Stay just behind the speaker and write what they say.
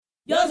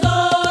Yo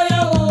soy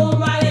un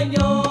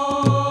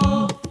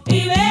maleño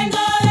y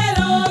vengo de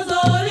los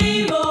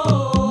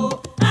olivos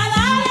a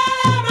darle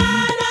la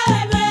mano al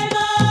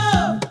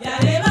enfermo y a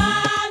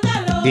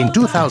levantarlo. In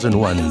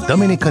 2001,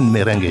 Dominican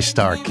merengue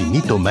star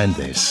Quinito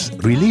Méndez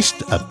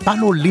released a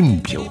Palo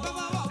Limpio,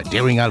 a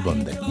daring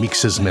album that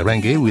mixes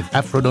merengue with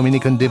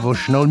Afro-Dominican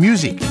devotional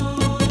music.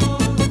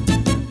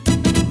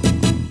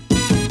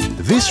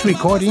 This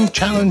recording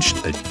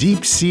challenged a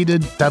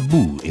deep-seated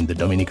taboo in the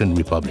Dominican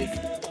Republic.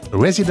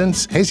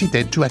 Residents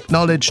hesitate to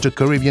acknowledge the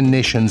Caribbean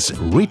nation's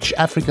rich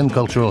African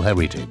cultural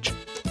heritage.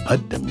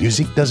 But the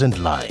music doesn't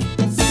lie.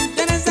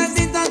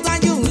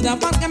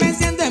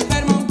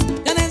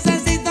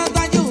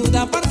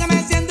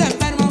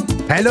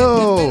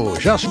 Hello,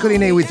 Georges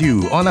Collinet with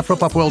you on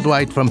Afropop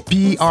Worldwide from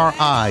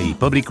PRI,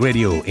 Public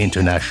Radio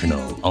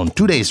International. On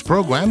today's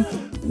program,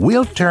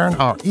 we'll turn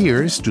our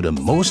ears to the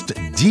most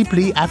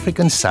deeply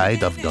African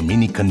side of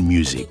Dominican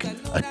music,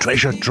 a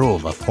treasure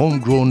trove of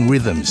homegrown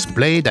rhythms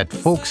played at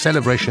folk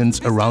celebrations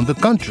around the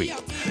country.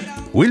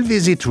 We'll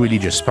visit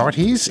religious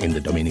parties in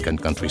the Dominican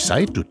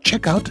countryside to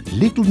check out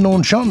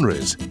little-known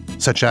genres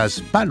such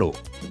as palo,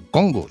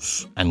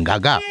 congos, and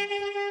gaga.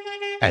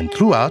 And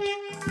throughout,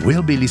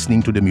 we'll be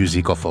listening to the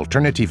music of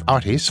alternative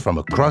artists from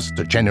across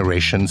the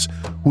generations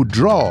who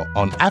draw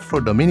on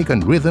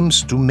Afro-Dominican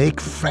rhythms to make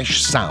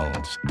fresh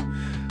sounds.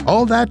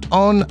 All that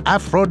on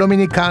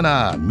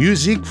Afro-Dominicana,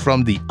 music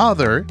from the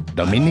other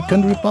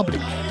Dominican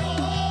Republic.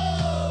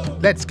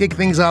 Let's kick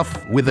things off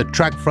with a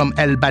track from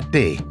El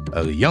Bate,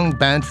 a young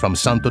band from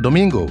Santo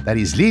Domingo that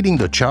is leading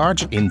the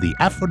charge in the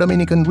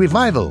Afro-Dominican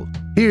revival.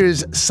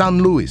 Here's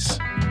San Luis.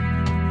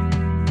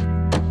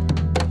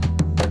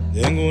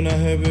 Tengo una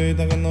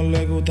jevita que no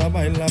le gusta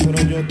bailar,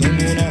 pero yo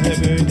tengo una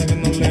jevita que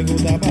no le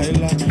gusta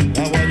bailar.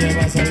 La voy a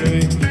llevar a San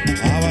Luis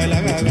a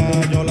bailar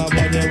gaga. Yo la voy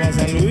a llevar a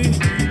San Luis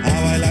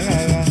a bailar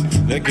gaga.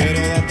 Le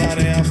quiero dar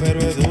tarea, pero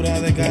es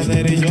dura de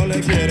cadera. Y yo le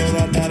quiero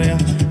dar tarea,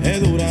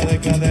 es dura de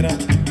cadera.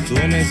 Tú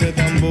en ese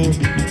tambú,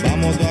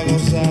 vamos tú a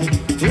gozar.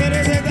 Tú en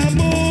ese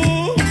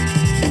tambú,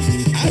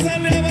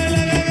 hazle a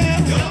bailar gaga.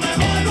 Yo me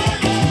voy.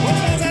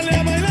 Hazle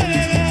a bailar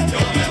gaga. Yo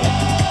me voy.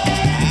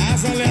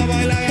 Hazle a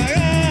bailar gaga.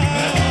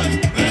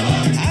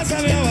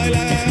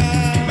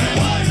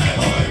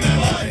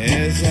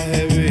 Esa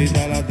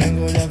jevita la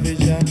tengo ya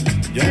ficha,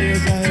 yo y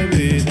esa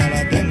jevita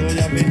la tengo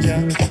ya ficha.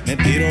 Me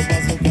tiro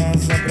pa' su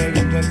casa,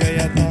 pregunto en que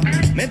ella está.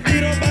 Me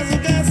tiro pa' su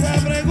casa,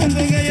 pregunto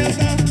en que ella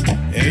está.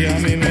 Ella a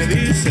mí me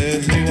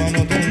dice si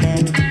guano tuna.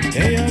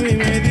 Ella a mí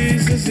me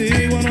dice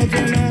si guano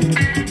tuna.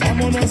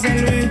 Vámonos a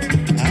San Luis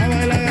a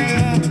bailar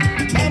gaga.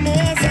 Vamos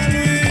a San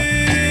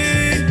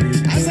Luis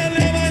a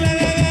salir a bailar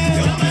gaga.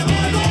 Yo me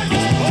voy.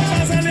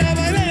 A salir a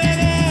bailar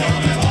gaga. Yo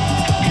me voy.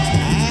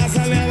 A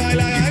salir a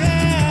bailar gaga.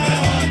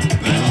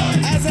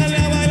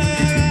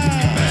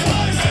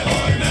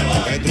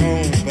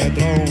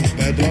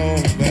 Petro,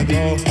 gaga,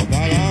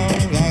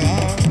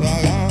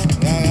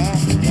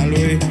 San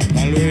Luis,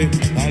 San Luis,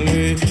 San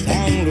Luis,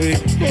 San Luis.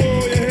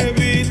 Oye,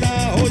 jevita,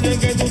 oye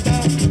que tú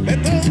estás.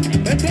 Petro,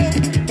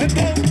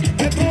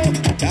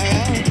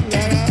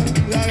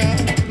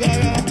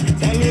 gaga,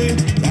 San Luis,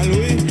 San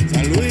Luis,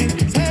 San Luis,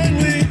 San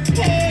Luis.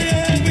 Oye,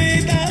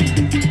 jevita,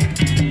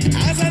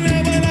 a salir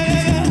a bailar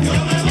gaga. Yo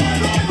me voy.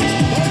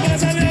 A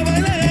salir a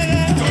bailar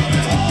gaga. Yo me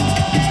voy.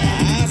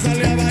 A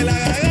salir a bailar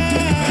gaga.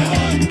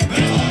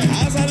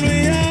 A San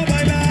Luis a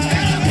bailar.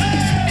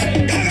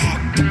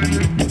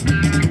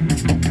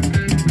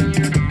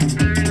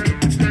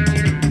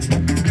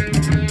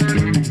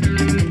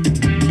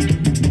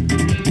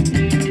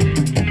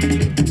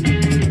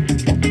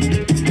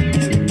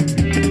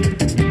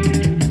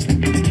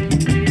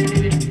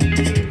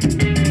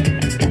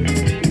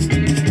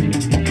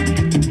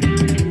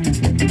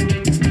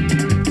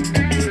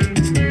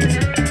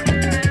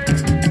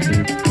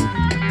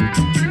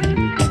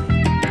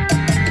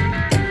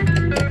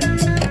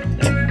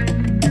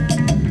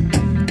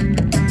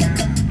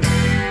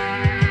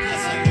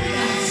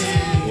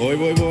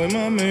 Voy,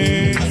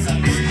 mami.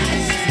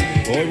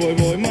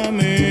 Voy,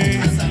 mami.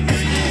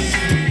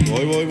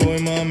 Voy,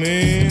 mami.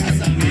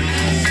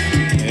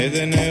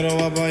 Este negro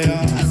va para allá.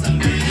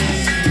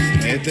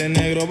 Este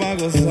negro va a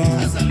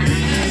gozar.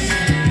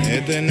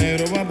 Este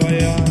negro va para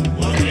allá.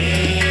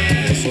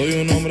 Yo soy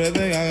un hombre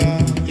de gaga.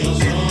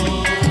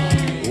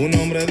 Un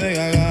hombre de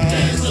gaga.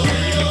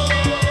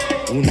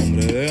 Un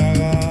hombre de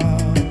gaga.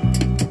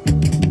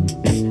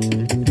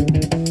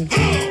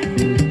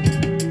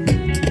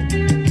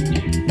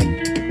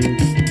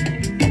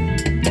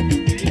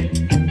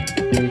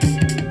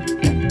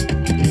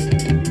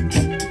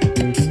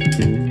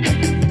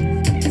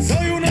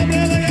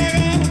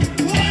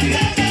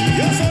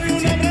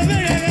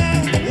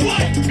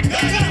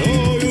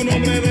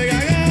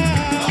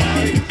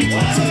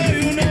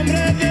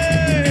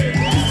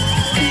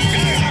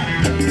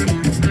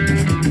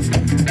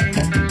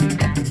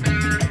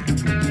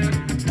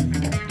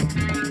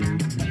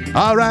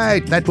 All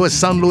right, that was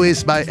San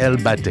Luis by El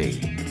Bate.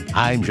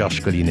 I'm Georges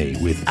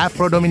Collinet with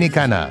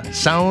Afro-Dominicana,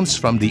 sounds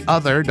from the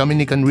other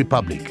Dominican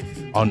Republic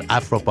on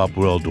Afropop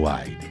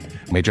Worldwide.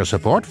 Major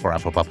support for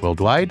Afropop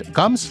Worldwide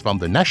comes from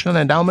the National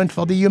Endowment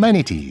for the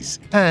Humanities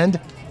and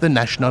the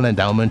National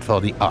Endowment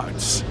for the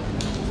Arts.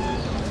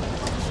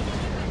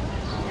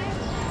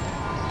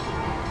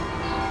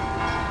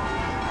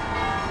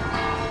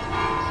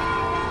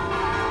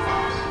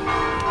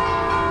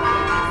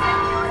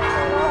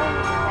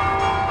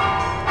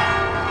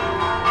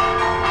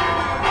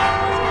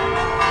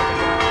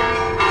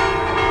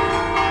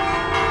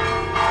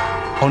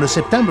 On a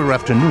September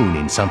afternoon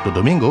in Santo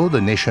Domingo,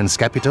 the nation's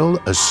capital,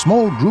 a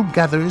small group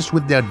gathers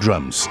with their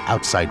drums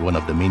outside one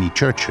of the many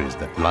churches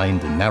that line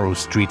the narrow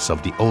streets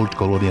of the old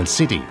colonial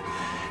city.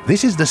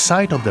 This is the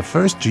site of the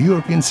first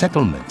European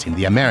settlement in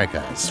the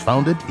Americas,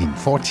 founded in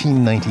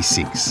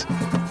 1496.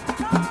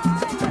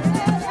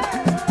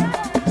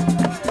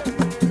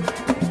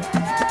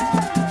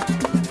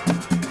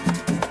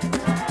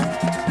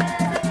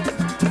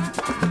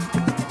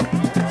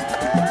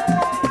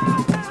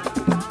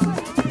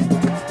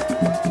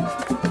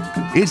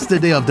 It's the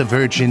day of the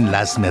Virgin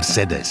Las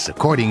Mercedes,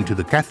 according to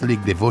the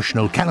Catholic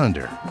devotional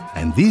calendar,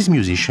 and these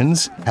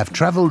musicians have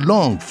traveled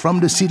long from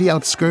the city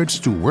outskirts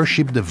to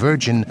worship the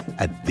Virgin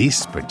at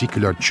this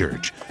particular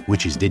church,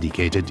 which is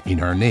dedicated in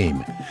her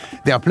name.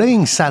 They are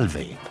playing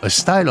salve, a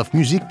style of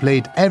music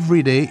played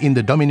every day in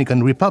the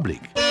Dominican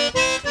Republic.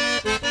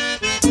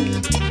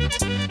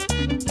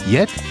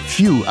 Yet,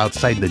 few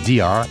outside the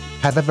DR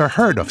have ever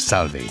heard of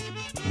salve.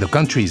 The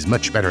country is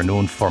much better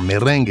known for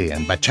merengue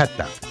and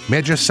bachata,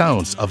 major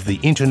sounds of the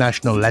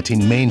international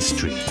Latin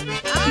mainstream.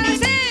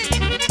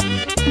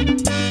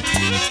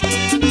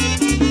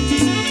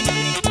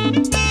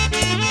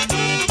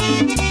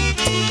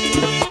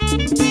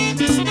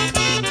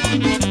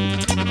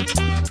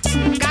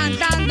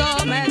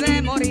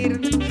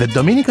 The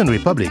Dominican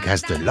Republic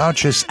has the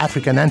largest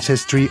African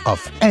ancestry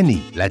of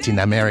any Latin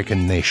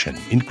American nation,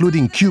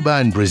 including Cuba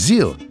and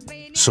Brazil.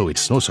 So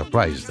it's no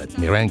surprise that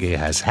merengue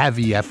has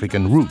heavy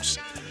African roots.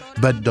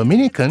 But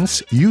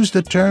Dominicans use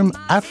the term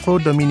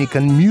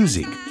Afro-Dominican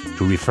music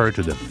to refer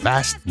to the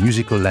vast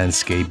musical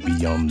landscape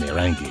beyond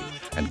merengue,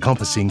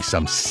 encompassing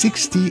some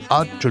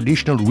 60-odd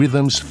traditional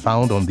rhythms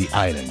found on the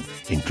island,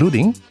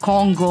 including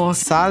Congo,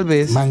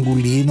 Salves,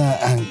 Mangulina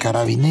and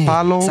Carabinero,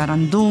 Palo,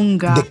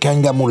 Sarandunga, the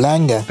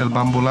Kangamulanga, El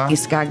Bambula,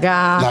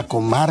 Iskaga, La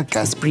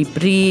Comarca,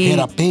 Spripri,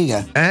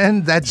 Herapega.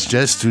 And that's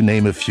just to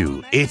name a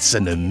few. It's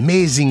an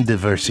amazing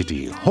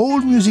diversity. Whole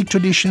music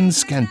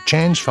traditions can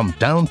change from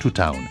town to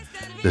town.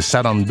 The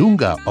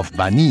Sarandunga of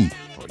Bani,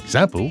 for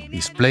example,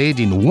 is played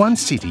in one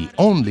city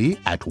only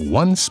at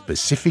one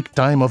specific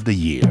time of the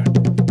year.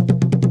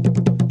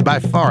 By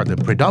far, the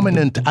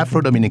predominant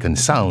Afro-Dominican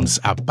sounds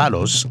are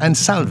palos and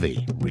salve,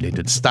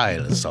 related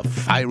styles of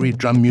fiery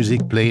drum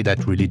music played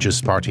at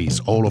religious parties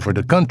all over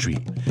the country.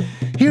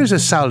 Here's a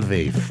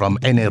salve from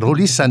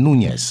Enerolisa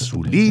Núñez,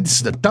 who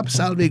leads the top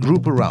salve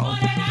group around.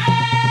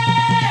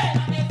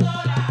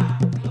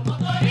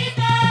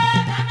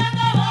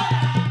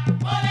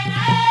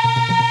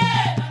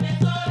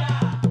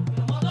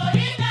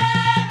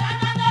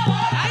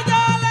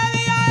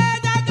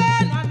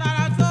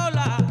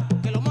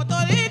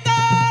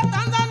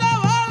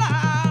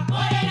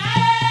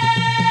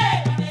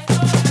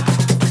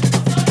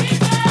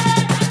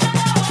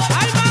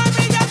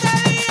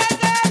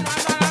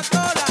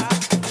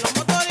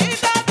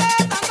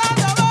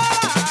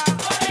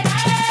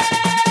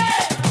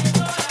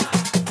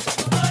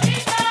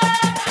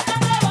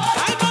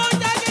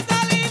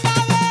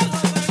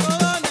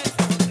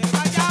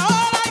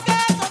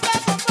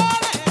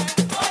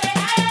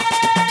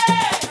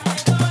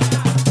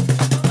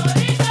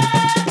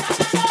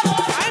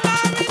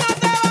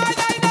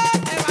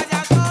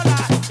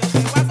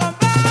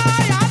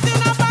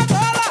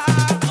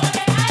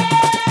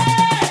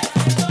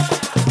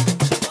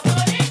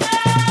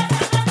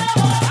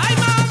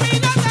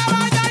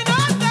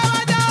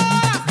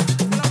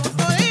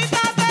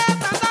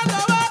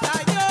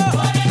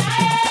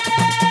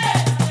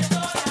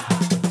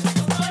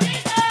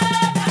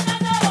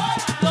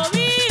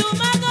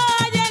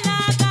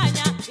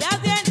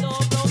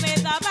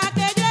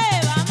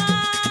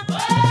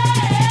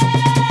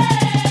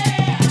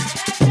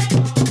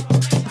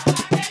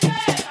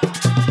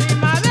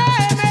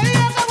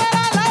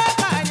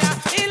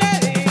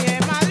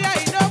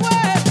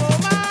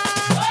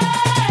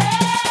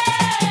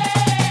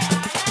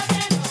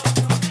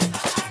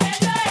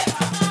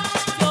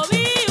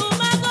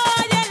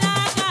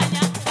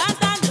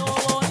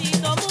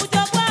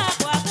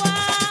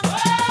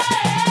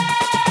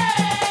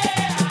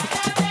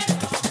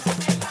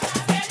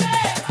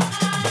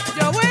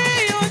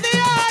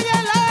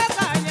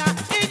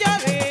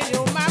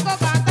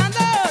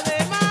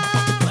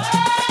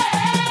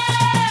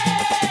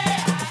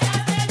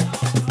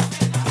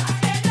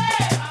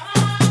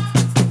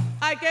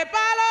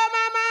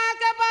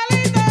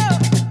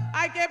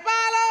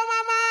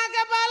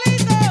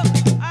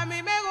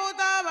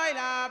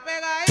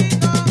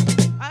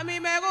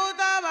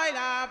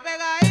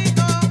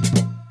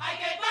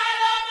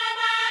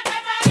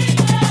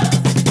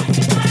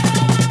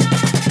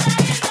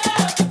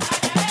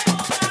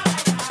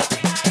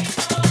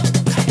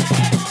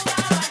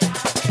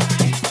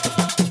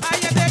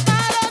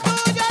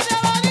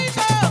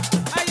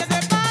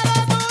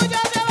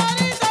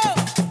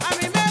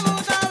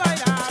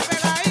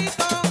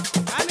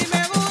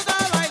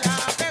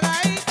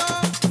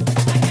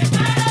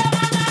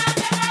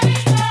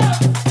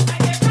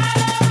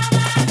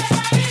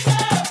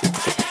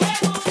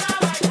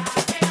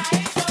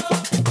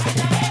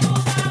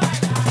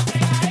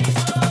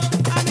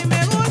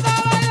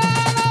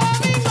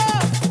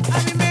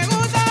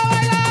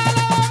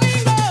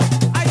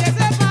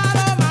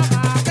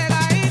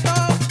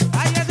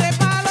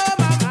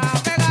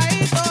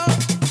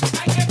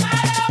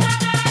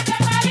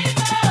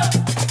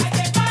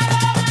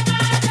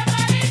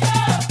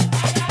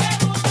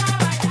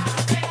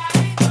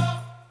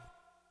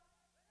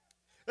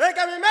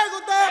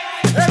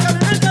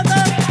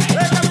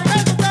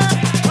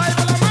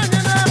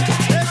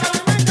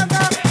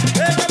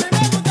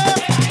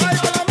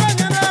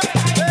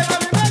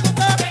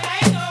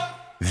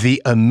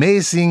 The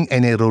amazing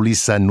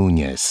Enerolisa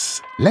Núñez.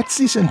 Let's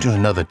listen to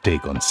another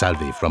take on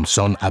Salve from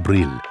Son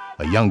Abril,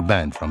 a young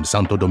band from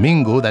Santo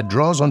Domingo that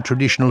draws on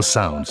traditional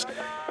sounds.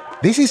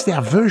 This is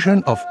their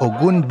version of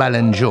Ogun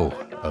Balenjo,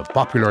 a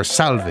popular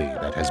salve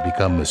that has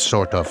become a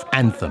sort of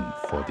anthem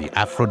for the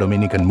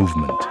Afro-Dominican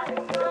movement.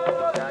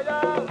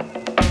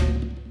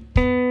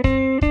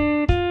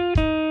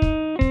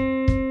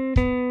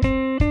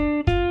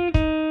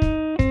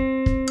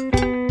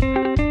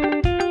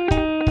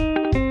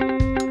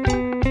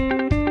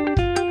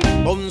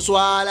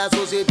 Bonsoir la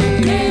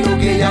société, creo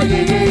que ya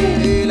llegué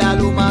de la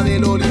loma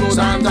del Olivo,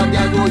 San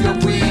Santiago yo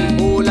fui.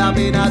 Por la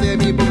pena de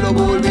mi pueblo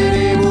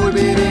volveré,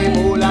 volveré.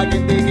 Por la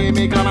gente que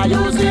me clama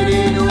yo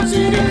seré, yo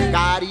seré.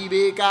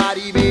 Caribe,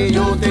 Caribe,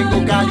 yo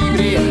tengo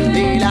calibre.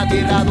 De la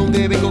tierra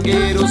donde vengo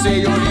quiero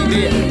ser yo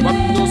libre.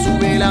 Cuando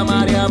sube la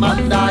marea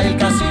manda el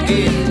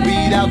cacique.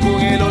 Cuida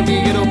con el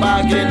hormiguero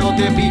pa' que no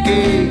te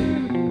pique.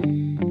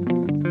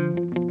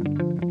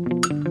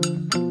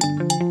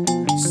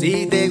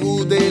 Si te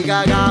gusta el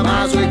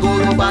gagamazo, el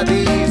coro pa'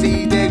 ti.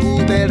 Si te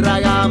gusta el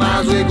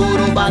ragamazo, el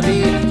coro pa'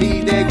 ti.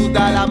 Si te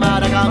gusta la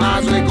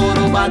maracamazo, el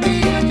coro pa'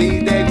 ti.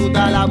 Si te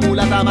gusta la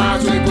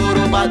mulatamazo, el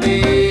coro pa'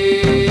 ti.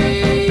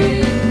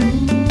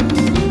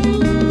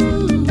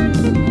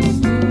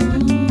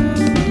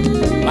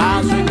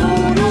 Paso el coro.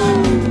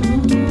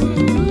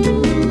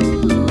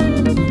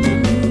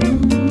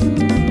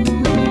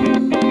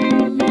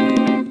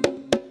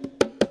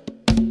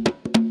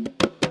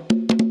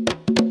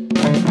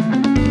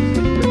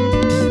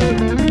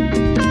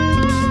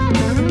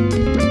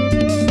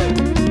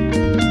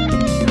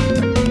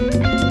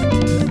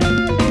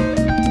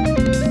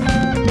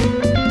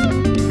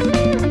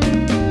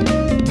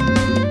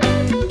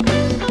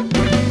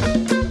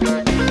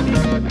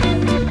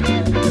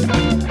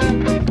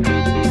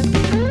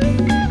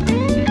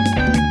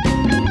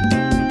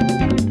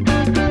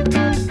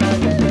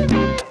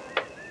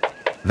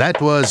 That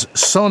was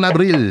Son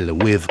Abril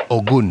with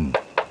Ogun.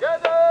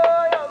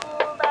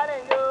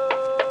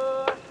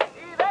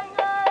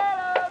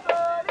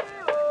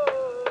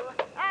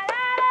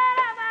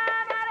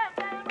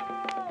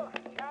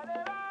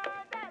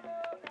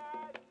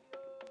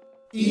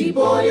 Y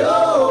pollo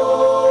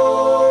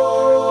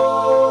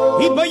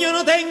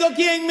no tengo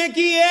quien me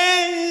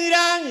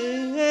quiera.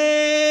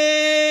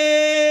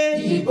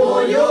 Y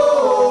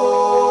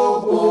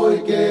pollo,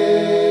 ¿por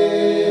qué?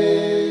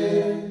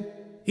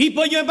 Y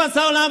pues yo he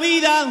pasado la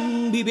vida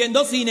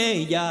viviendo sin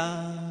ella.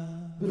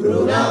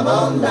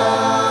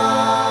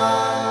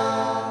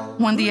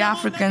 When the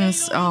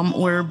Africans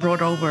were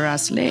brought over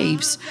as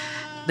slaves,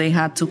 they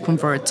had to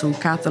convert to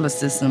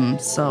Catholicism.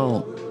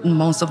 So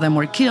most of them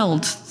were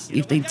killed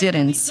if they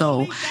didn't.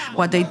 So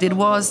what they did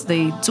was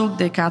they took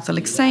the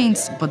Catholic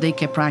saints, but they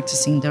kept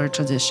practicing their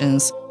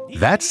traditions.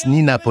 That's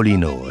Nina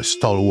Polino, a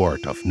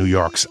stalwart of New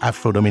York's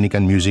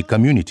Afro-Dominican music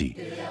community.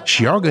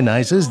 She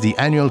organizes the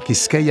annual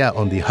Quisqueya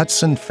on the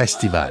Hudson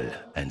Festival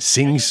and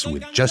sings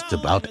with just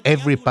about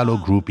every Palo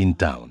group in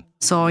town.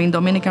 So in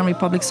Dominican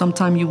Republic,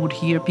 sometimes you would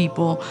hear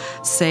people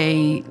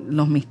say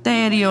Los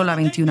Misterios, La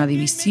 21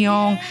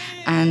 División,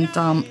 and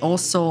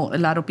also a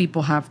lot of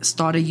people have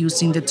started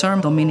using the term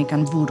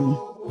Dominican Voodoo.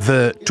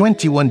 The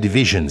 21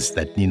 divisions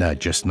that Nina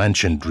just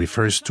mentioned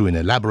refers to an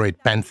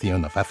elaborate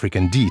pantheon of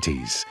African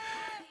deities,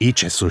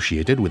 each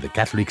associated with a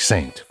Catholic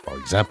saint. For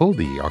example,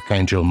 the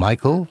Archangel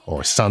Michael,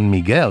 or San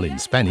Miguel in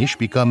Spanish,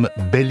 become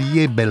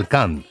Bélier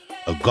Belcan,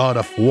 a god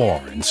of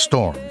war and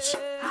storms.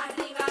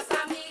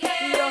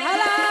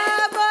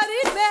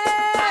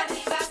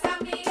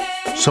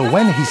 So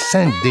when his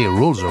saint day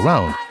rolls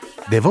around,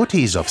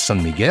 devotees of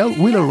San Miguel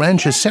will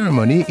arrange a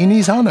ceremony in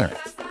his honor,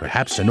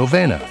 perhaps a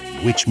novena,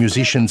 in which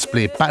musicians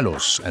play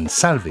palos and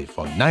salve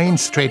for 9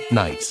 straight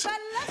nights.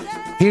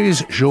 Here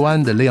is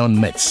Joan de Leon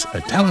Metz,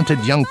 a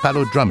talented young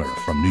palo drummer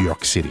from New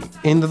York City.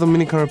 In the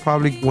Dominican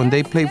Republic, when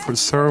they play for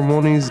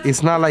ceremonies,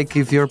 it's not like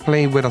if you're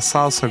playing with a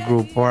salsa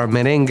group or a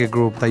merengue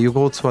group that you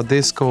go to a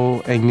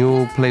disco and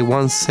you play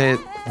one set,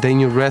 then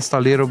you rest a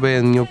little bit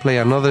and you play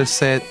another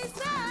set.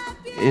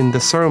 In the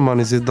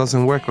ceremonies, it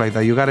doesn't work like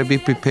that. You got to be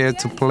prepared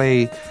to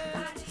play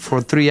for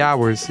 3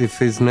 hours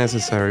if it's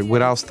necessary,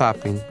 without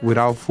stopping,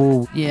 without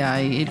food. Yeah,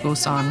 it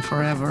goes on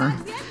forever.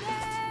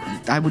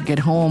 I would get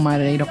home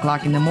at 8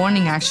 o'clock in the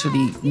morning,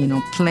 actually,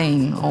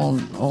 playing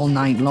all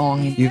night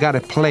long. You got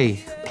to play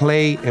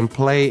and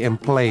play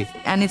and play.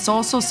 And it's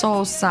also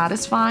so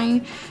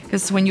satisfying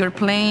because when you're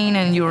playing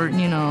and you're,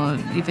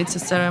 if it's a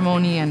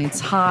ceremony and it's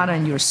hot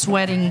and you're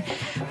sweating,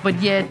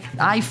 but yet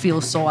I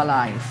feel so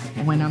alive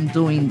when I'm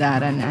doing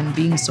that and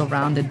being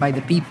surrounded by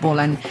the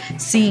people and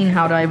seeing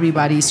how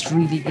everybody's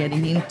really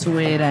getting into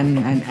it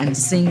and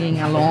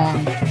singing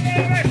along.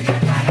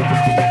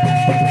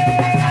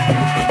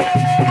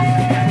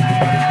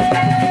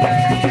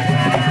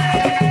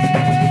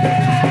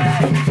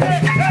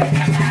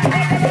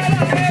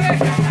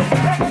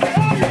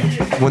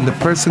 When the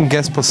person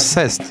gets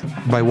possessed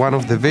by one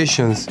of the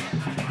visions,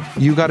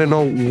 you got to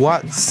know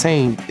what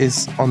saint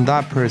is on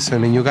that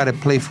person and you got to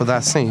play for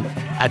that saint.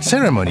 At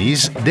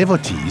ceremonies,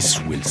 devotees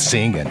will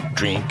sing and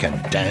drink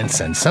and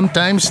dance, and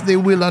sometimes they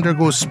will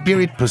undergo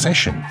spirit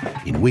possession,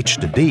 in which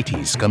the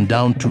deities come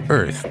down to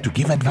earth to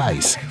give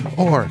advice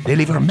or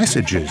deliver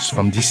messages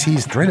from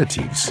deceased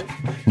relatives.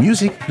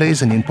 Music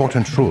plays an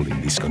important role in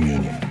this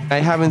communion.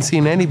 I haven't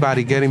seen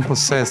anybody getting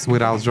possessed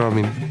without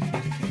drumming.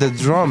 The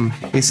drum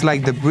is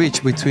like the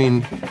bridge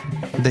between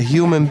the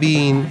human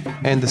being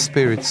and the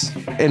spirits.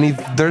 And if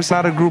there's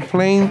not a group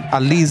playing,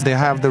 at least they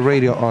have the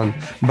radio on.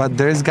 But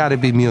there's got to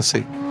be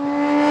music.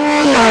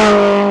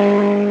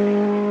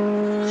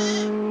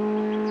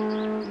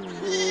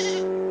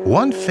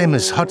 One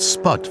famous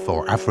hotspot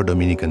for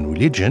Afro-Dominican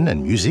religion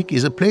and music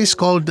is a place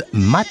called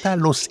Mata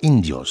Los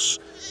Indios,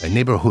 a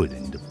neighborhood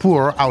in the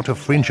poor outer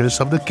fringes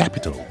of the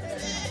capital.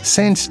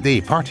 Saints'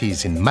 Day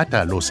parties in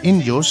Mata Los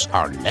Indios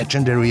are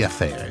legendary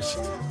affairs,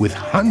 with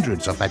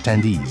hundreds of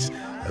attendees,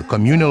 a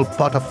communal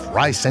pot of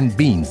rice and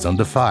beans on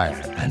the fire,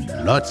 and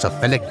lots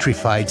of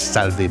electrified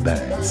salve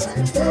bands.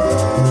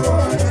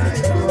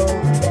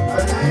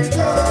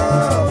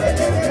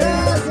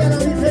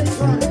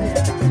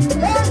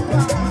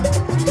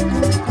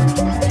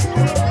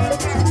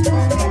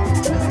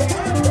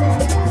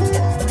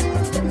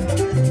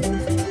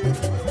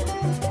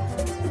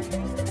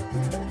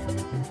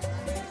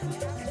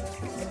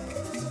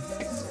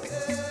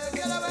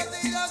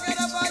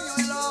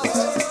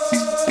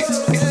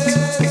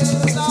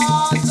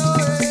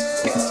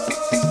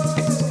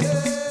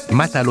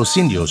 Mata Los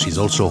Indios is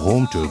also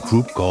home to a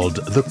group called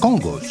the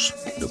Congos.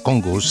 The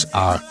Congos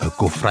are a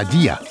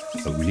cofradia,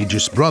 a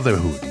religious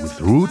brotherhood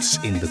with roots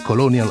in the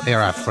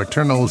colonial-era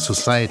fraternal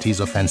societies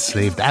of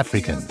enslaved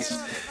Africans.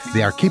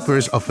 They are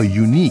keepers of a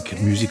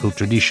unique musical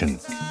tradition,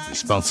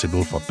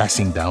 responsible for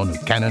passing down a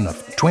canon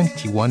of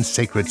 21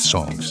 sacred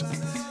songs.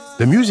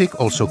 The music,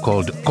 also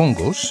called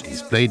congos,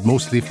 is played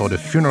mostly for the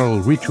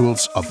funeral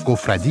rituals of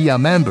cofradia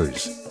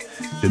members.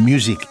 The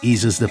music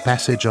eases the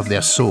passage of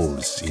their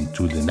souls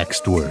into the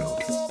next world.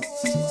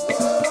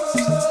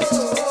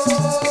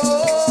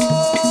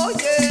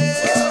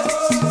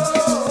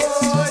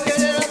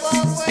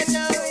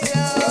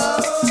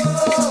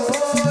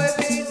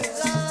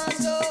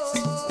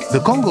 The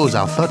Congos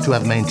are thought to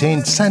have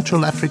maintained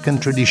Central African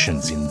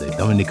traditions in the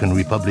Dominican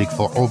Republic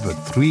for over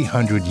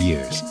 300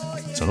 years.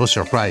 So no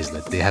surprise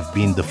that they have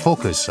been the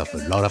focus of a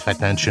lot of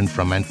attention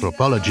from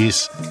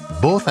anthropologists,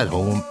 both at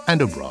home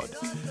and abroad.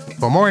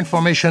 For more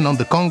information on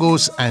the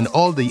Congos and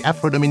all the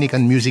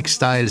Afro-Dominican music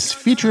styles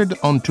featured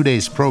on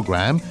today's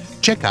program,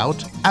 check out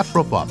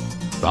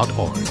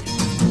afropop.org.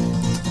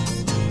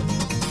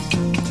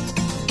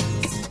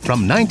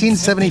 From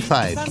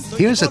 1975,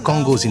 here's a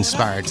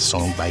Congos-inspired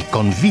song by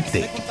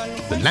Convite,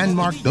 the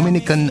landmark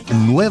Dominican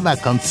Nueva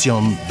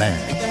Canción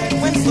band.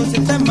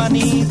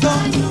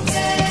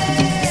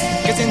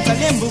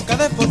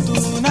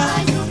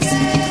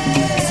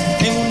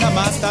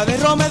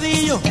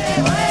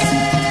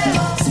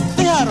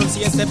 Dejaron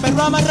 7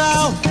 perros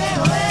amarrados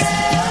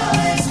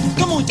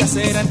con mucha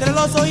cera entre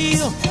los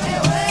oídos.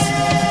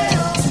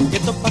 Y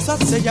esto pasó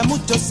hace ya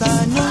muchos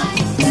años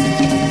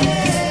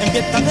en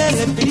fiesta del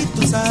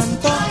Espíritu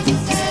Santo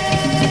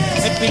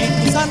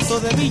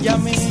de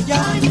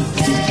Villamella.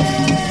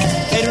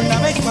 Era una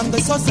vez cuando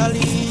el sol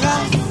salía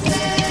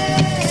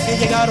que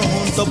llegaron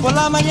juntos por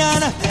la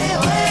mañana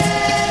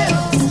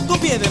con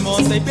pie de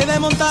monte y pie de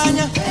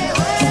montaña.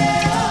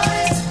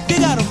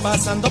 Llegaron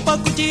pasando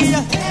por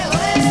cuchillas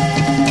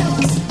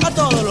a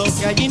todos los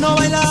que allí no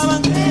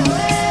bailaban.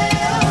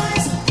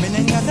 Ven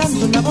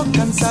agarrando una voz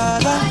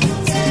cansada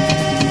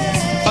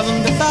pa'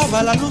 donde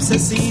estaba la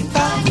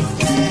lucecita.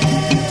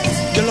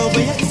 Yo lo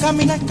veía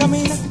caminar,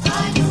 caminar.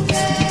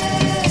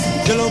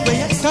 Yo lo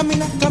veía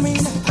caminar,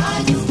 caminar.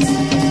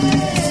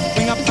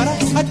 Ven a parar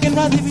a quien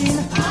no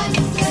adivina.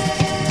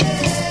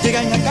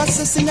 Llega en la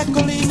casa sin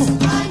Colimo.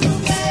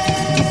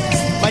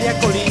 María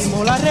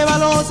Colimo la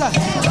rebalosa.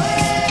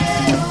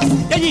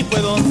 Y allí fue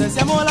donde se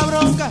amó la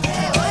bronca.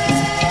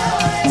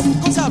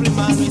 Con sable en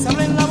mano y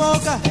sable en la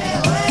boca.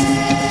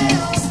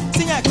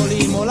 Seña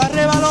Colimo la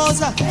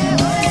rebalosa.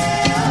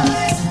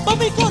 Por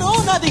mi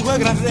corona, dijo el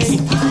gran rey.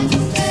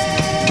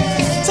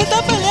 Se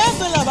está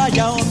peleando en la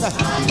valla honda.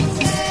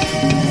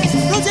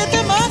 Los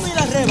 7 manos y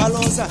la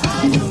rebalosa.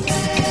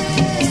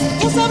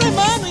 Con sable en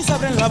mano y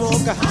sable en la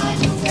boca.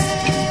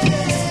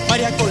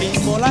 María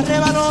Colimo la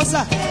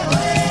rebalosa.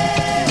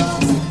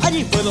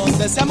 Allí fue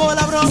donde se amó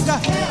la bronca.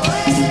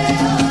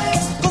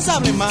 Con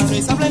sable en mano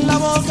y sable en la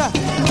boca.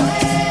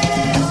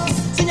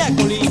 Seña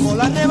Colimo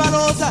la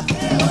rebalosa.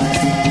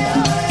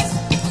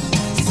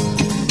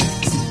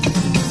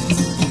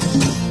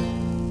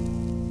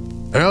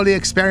 Early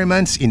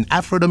experiments in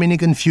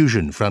Afro-Dominican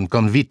fusion from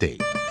Convite.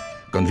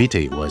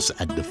 Convite was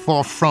at the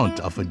forefront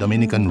of a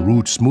Dominican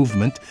roots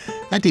movement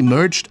that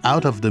emerged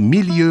out of the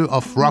milieu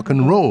of rock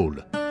and roll,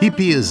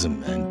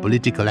 hippieism, and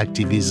political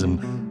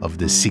activism of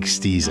the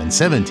 60s and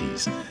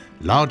 70s,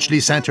 largely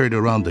centered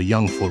around the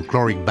young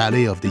folkloric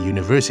ballet of the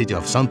University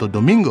of Santo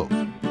Domingo.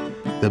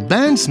 The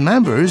band's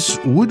members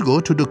would go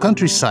to the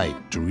countryside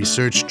to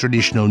research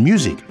traditional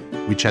music,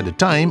 which at the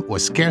time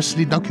was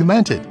scarcely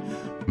documented,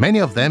 Many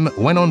of them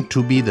went on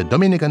to be the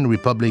Dominican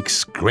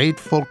Republic's great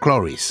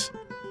folklorists.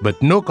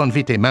 But no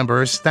Convite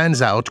member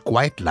stands out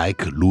quite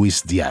like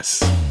Luis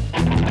Diaz.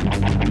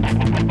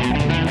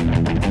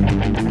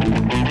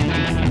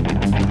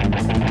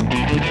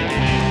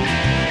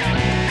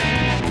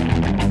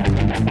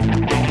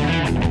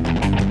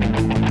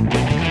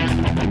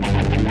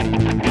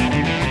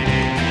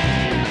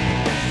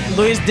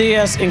 Luis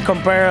Diaz, in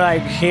compare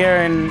like here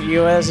in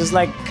US, is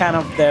like kind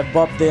of the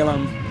Bob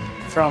Dylan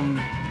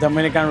from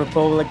Dominican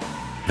Republic.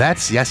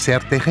 That's Yasser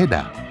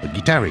Tejeda, a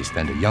guitarist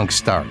and a young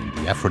star in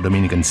the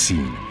Afro-Dominican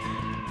scene.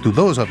 To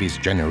those of his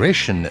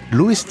generation,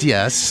 Luis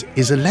Diaz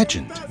is a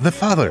legend, the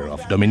father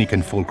of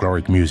Dominican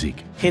folkloric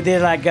music. He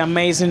did like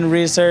amazing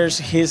research.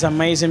 He's an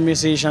amazing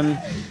musician,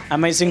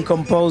 amazing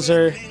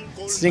composer,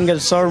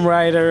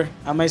 singer-songwriter,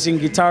 amazing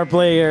guitar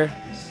player.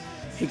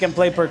 He can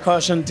play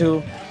percussion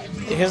too.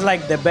 He's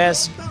like the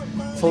best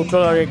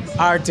folkloric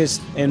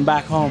artist in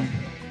back home.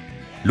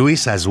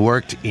 Luis has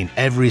worked in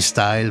every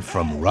style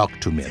from rock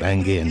to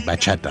merengue and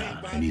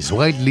bachata, and is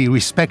widely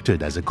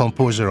respected as a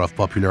composer of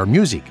popular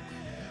music.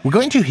 We're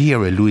going to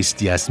hear a Luis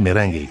Diaz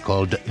merengue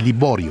called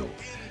Liborio.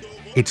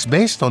 It's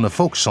based on a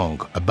folk song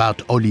about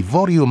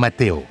Olivorio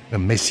Mateo, a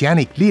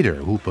messianic leader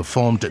who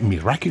performed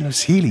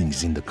miraculous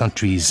healings in the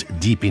country's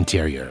deep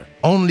interior,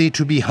 only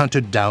to be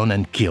hunted down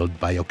and killed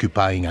by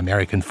occupying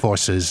American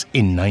forces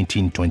in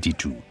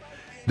 1922.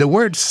 The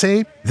words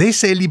say, they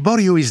say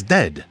Liborio is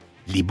dead.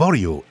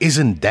 Liborio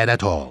isn't dead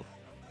at all.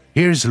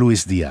 Here's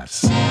Luis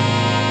Diaz.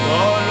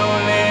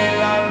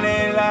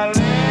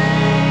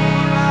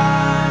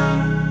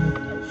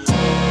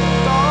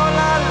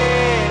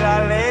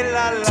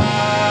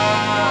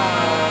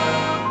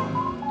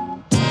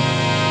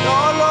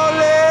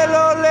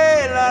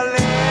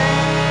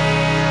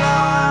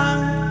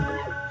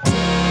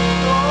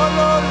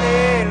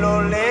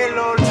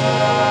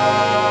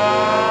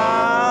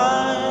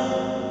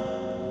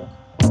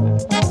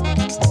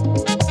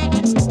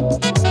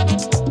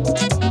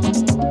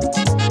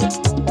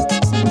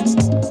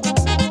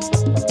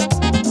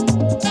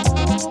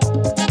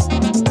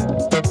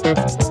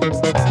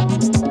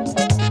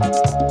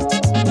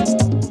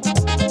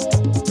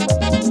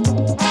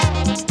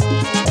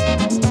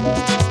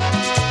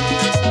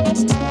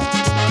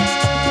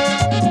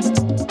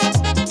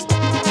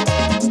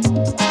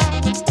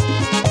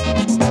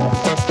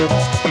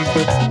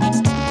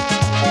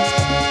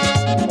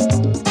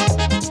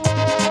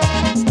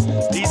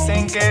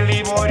 Dicen que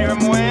Liborio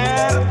es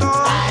muerto,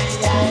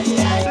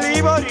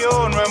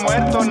 Liborio no es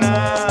muerto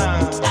nada.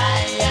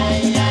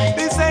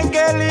 Dicen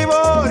que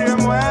Liborio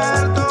es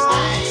muerto,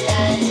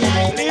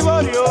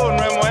 Liborio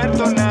no es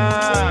muerto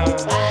nada.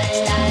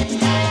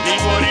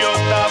 Liborio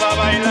estaba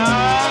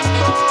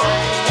bailando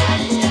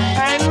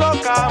en los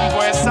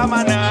campos de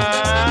Samaná.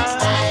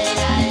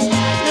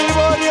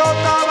 Liborio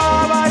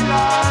estaba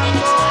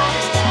bailando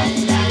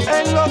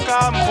en los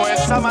campos de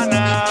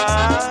Samaná.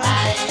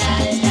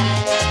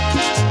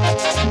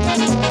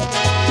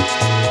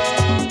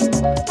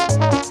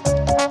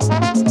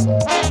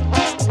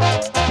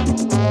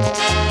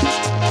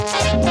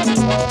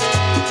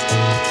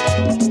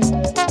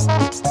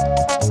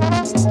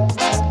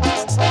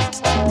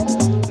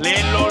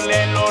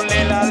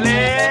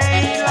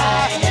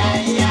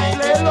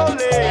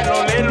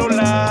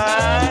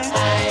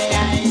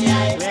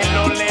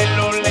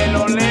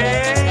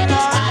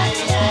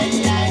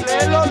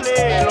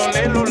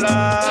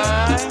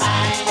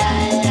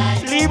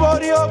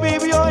 Liborio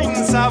vivió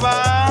en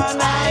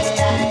Sabana,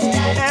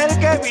 el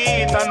que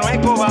evita no es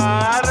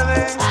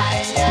cobarde.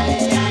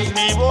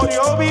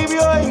 Liborio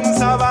vivió en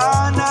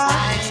Sabana,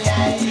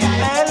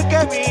 el que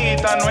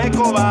evita no es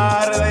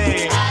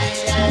cobarde.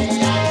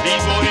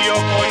 Liborio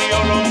cogió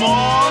los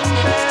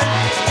montes,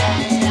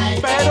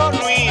 pero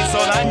no hizo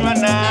daño a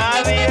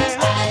nadie.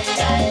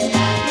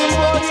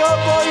 Liborio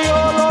cogió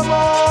los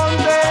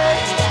montes,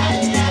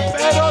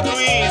 pero no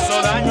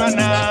hizo daño a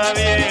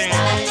nadie.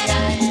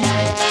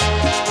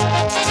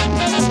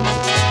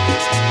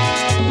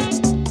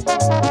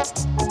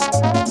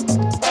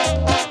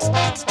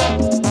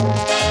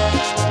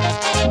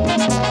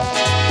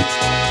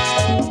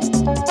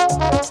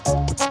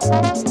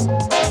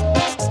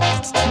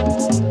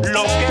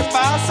 Lo que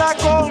pasa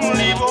con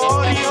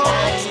Liborio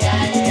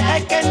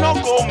es que no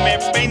come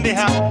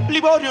pendeja.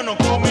 Liborio no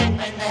come,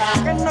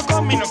 que no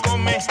come, no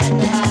come,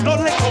 no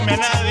le come a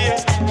nadie.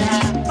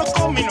 No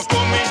come, no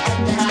come,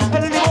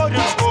 el Liborio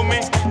no come,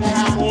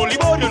 o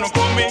Liborio no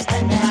come,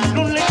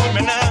 no le come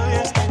a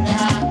nadie.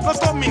 No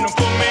come, no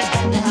come,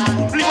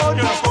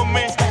 Liborio no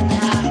come,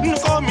 no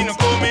come, no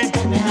come.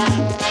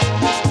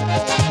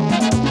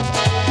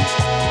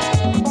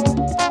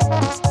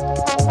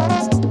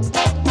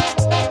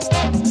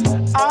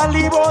 A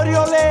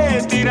Liborio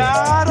le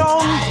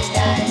tiraron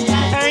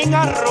en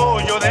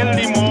Arroyo del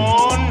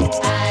Limón.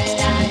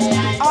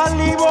 A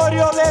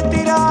Liborio le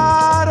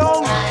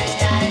tiraron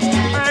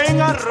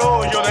en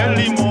Arroyo del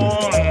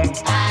Limón.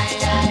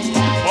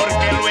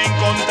 Porque lo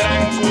encuentran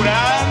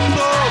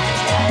curando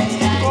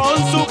con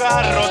su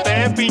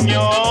garrote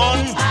piñón.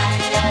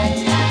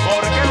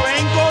 Porque lo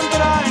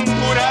encuentran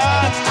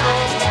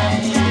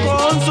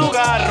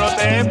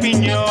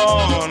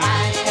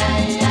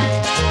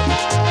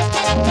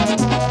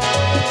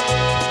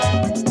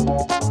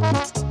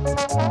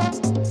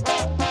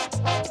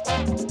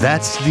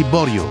That's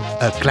Liborio,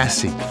 a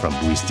classic from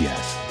Luis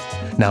Diaz.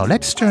 Now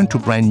let's turn to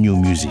brand new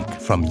music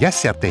from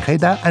Yasser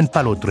Tejeda and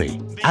Palo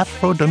Tre,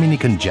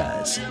 Afro-Dominican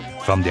Jazz,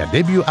 from their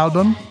debut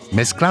album,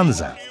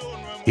 Mezclanza.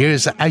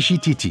 Here's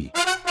Agititi.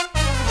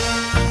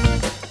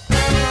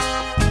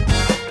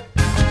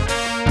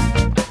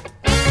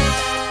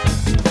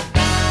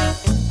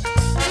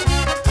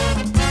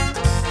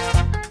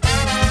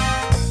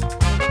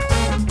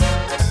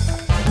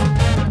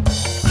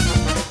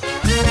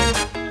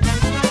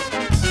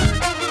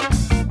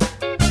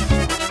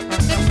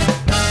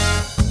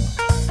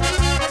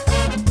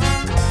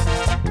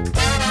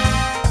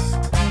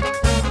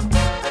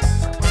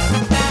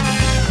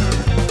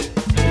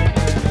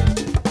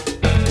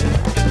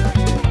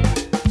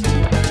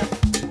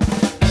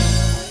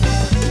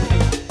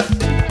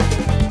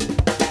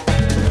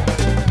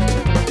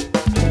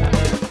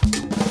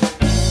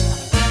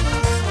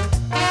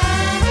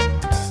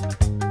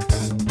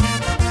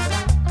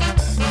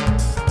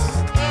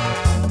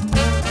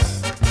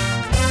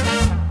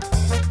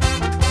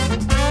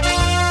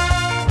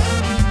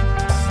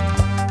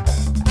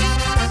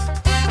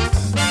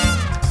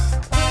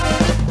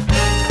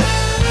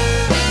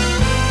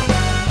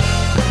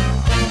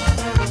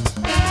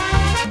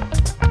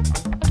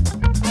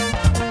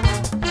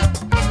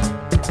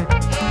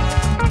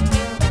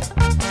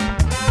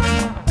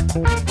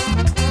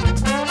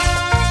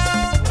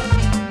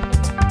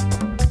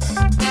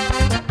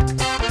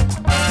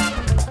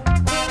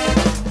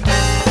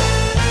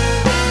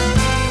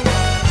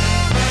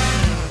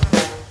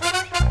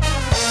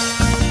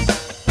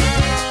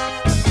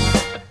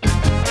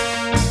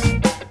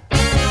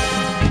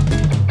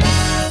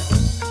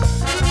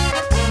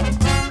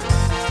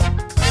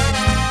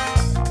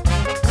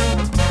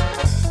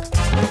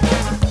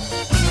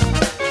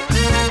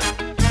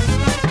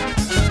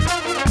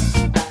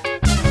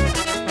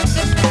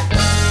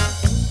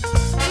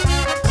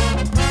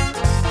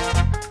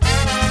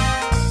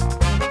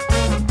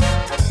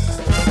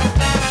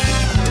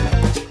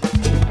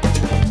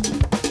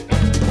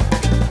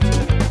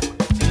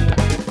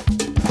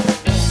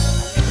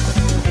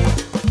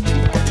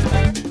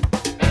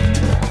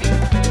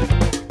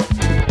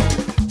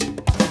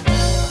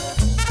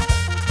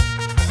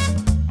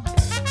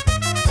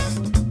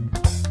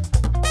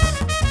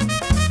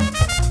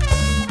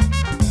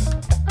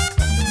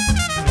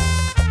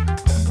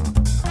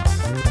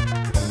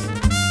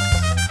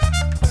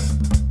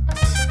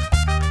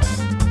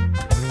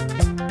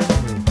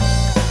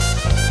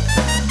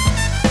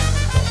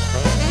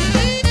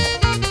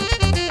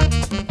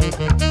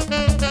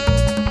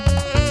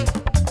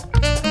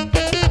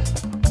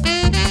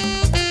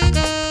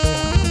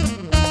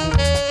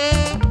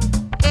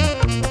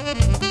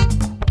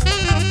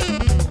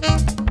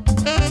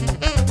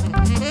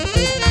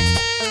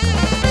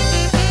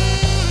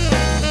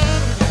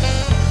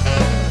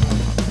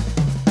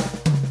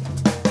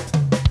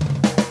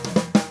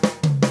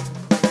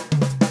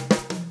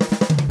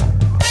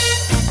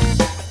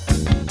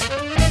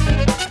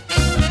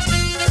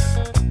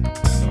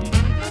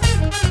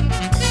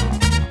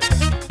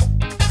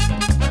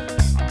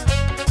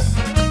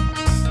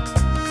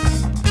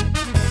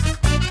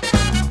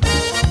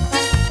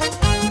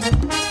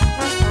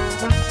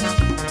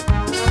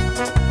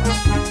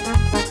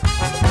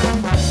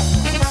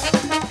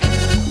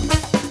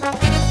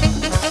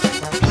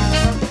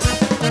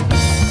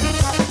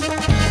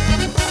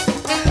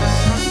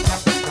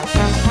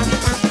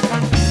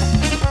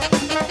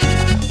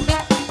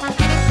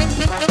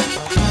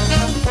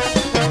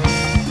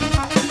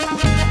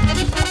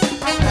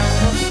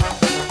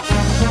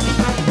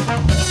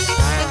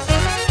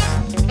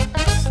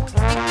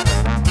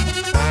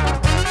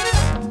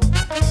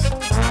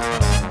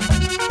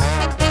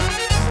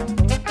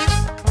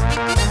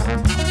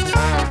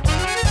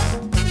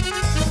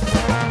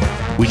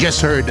 We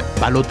just heard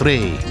Palo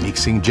Tre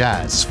mixing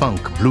jazz,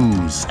 funk,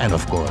 blues, and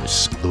of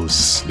course, those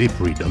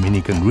slippery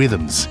Dominican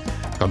rhythms.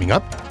 Coming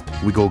up,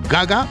 we go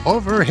Gaga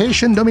over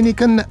Haitian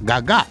Dominican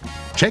Gaga.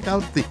 Check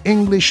out the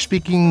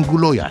English-speaking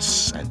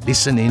Guloyas and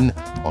listen in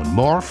on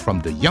more from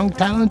the young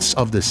talents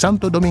of the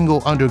Santo Domingo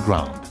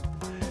Underground.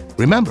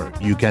 Remember,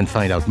 you can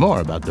find out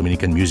more about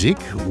Dominican music,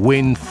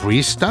 win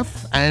free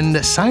stuff,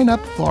 and sign up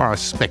for our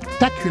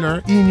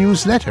spectacular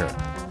e-newsletter,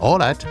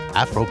 all at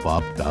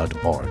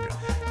afropop.org.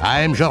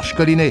 I'm Georges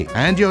Collinet,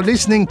 and you're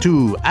listening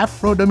to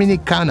Afro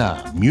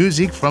Dominicana,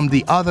 music from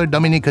the other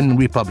Dominican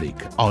Republic,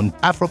 on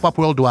Afropop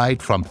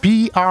Worldwide from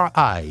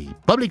PRI,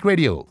 Public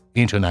Radio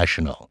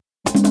International.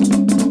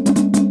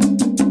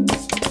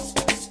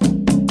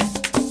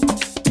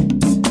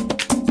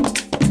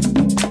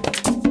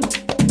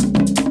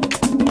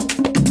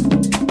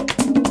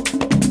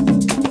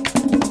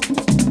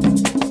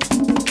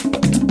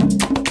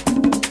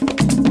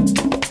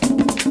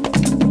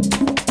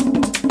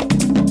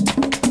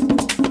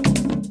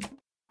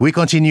 We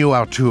continue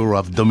our tour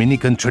of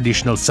Dominican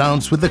traditional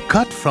sounds with a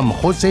cut from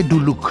José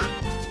Duluc,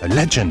 a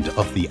legend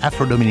of the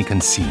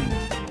Afro-Dominican scene.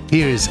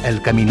 Here's El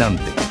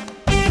Caminante.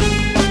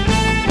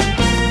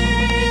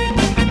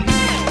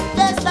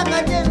 Ya está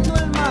cayendo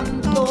el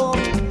manto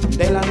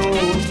de la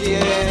noche.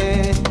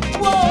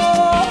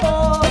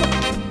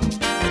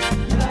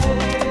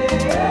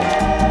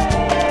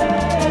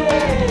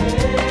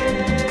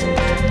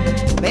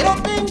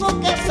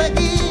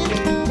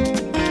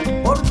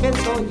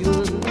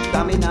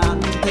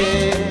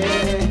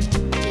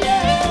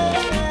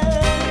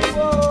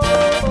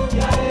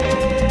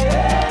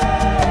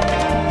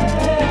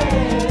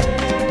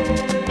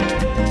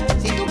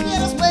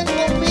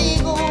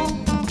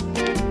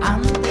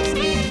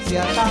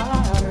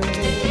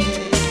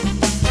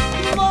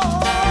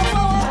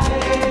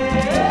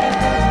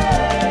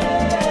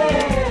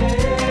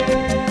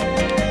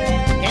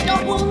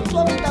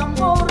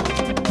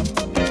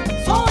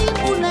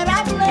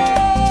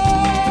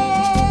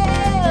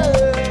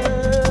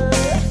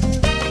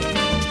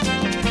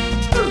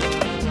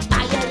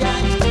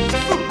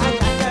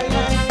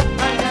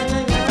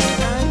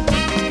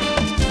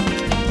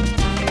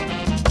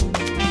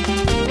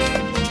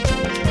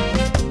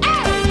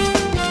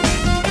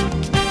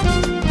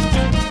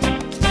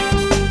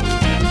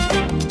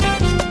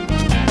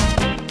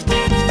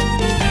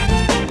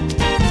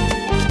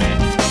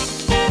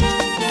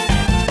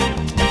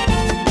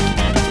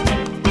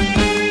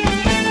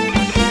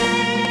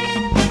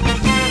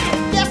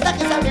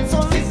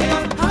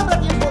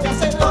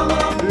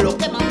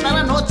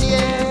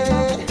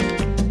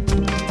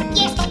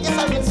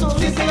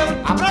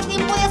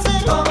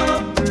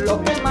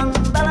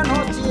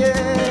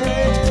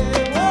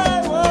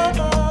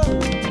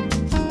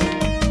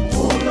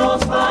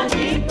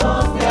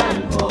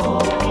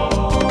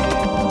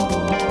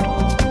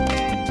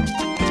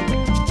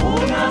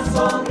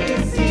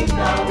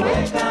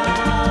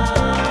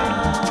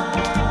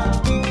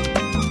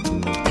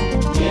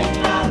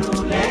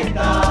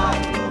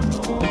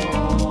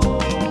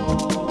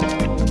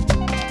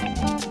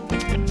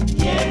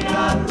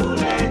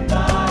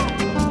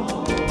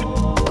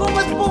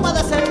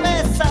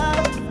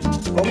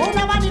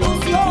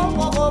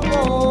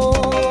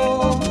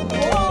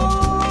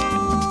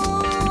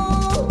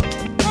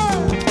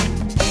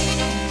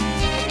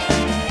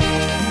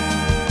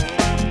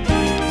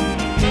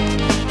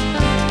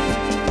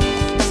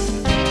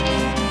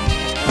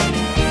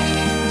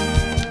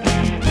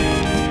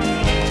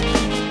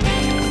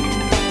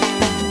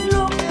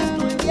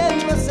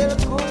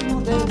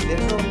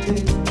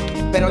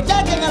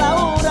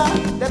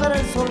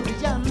 del sol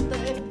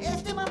brillante.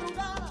 Es de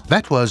madrugada.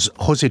 That was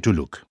José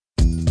Tuluk.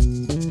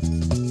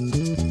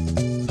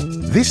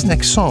 This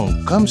next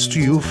song comes to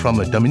you from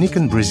a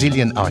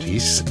Dominican-Brazilian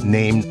artist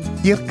named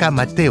Irka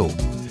Mateo.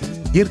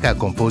 Irka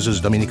composes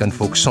Dominican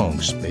folk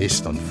songs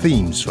based on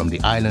themes from the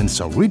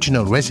island's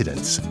original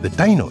residents, the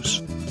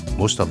Tainos.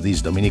 Most of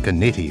these Dominican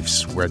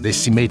natives were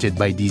decimated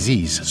by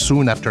disease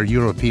soon after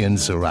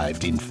Europeans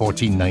arrived in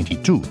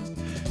 1492.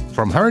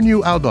 From her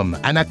new album,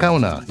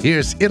 Anacaona,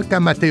 here's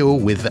Irka Mateo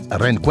with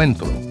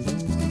Reencuentro.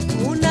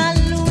 Una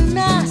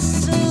luna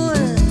azul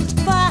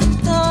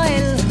pactó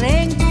el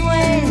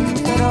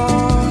reencuentro,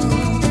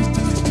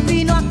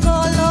 vino a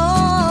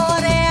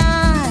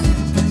colorear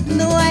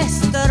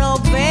nuestro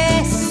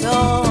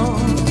beso,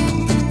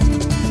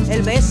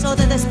 el beso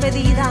de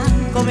despedida,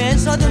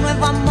 comienzo de un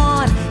nuevo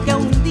amor que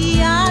un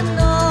día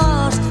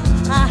nos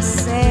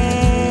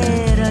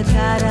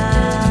acercará.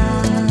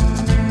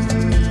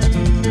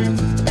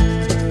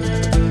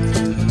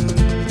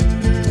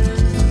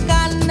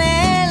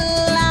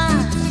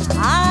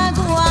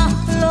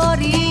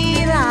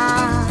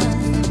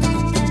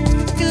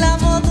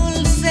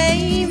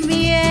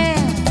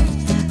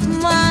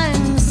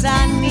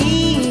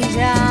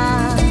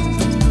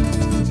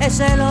 Es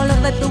el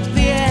olor de tu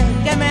piel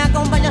que me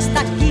acompaña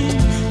hasta aquí.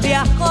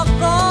 Viajo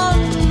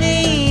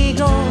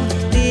conmigo,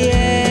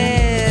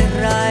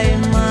 tierra y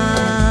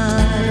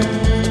mar.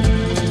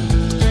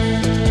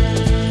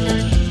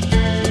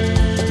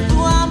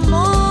 Tu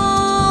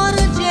amor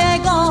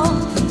llegó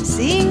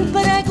sin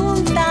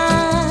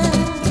preguntar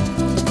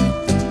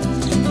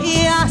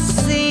y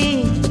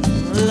así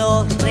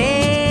lo recibí.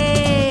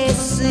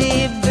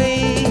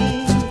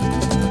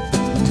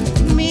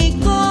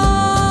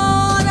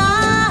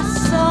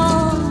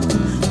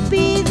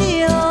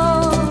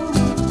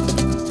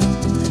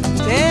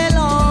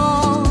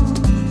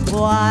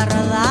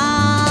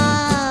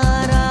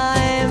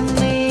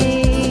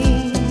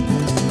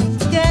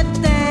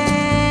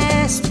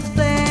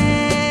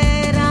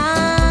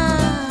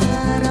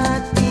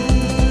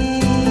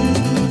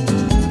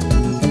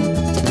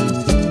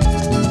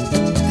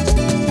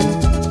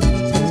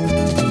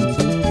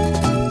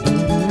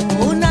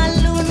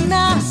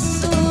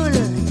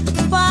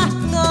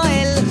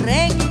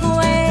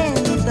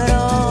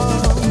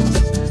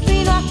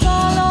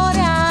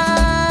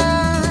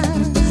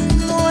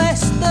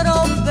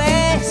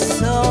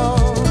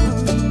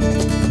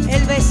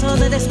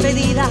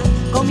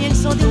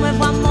 Comienzo de un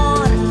nuevo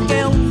amor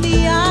que un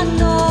día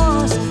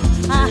nos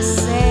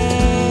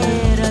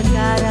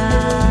acercará.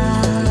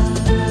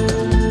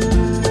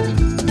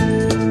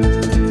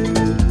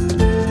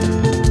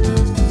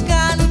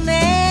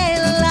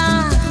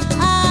 Canela,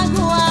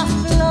 agua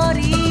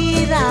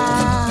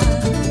florida,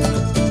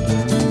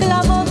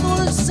 clavo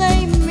dulce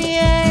y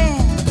miel,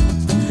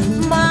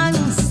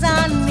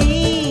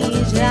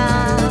 manzanilla.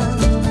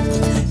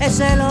 Es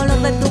el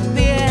olor de tu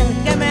piel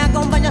que me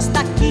acompaña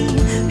hasta aquí.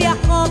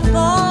 Viajo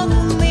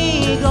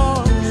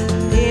conmigo,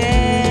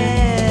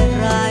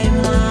 tierra y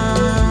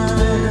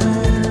mar.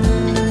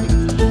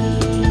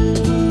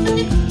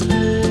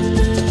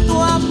 Tu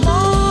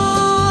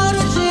amor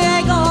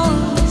llegó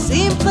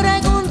sin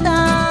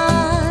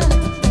preguntar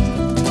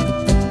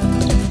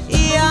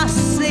y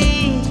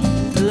así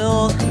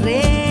lo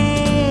recibí.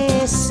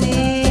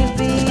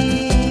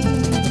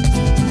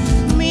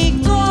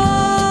 Mi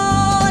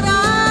corazón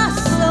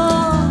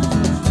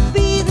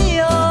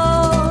pidió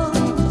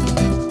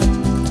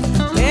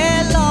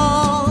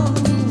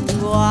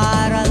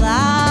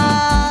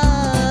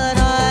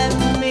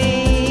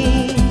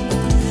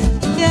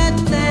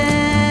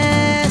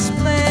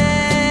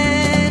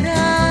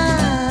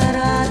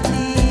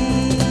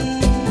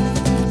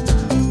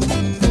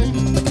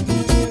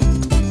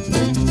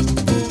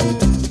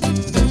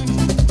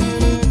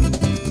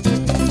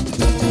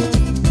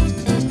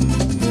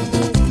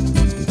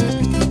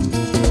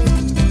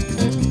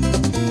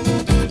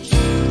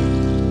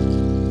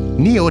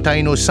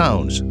Neo-Taino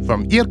sounds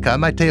from Irka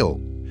Mateo.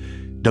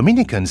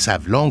 Dominicans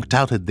have long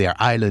touted their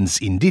island's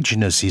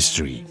indigenous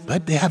history,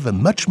 but they have a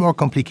much more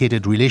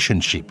complicated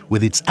relationship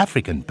with its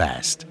African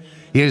past.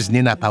 Here's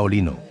Nina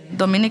Paulino.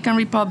 Dominican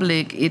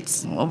Republic,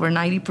 it's over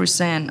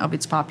 90% of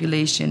its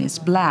population is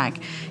black.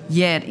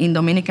 Yet in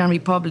Dominican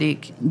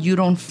Republic, you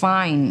don't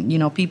find,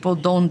 people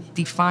don't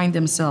define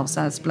themselves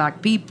as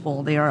black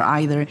people. They are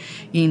either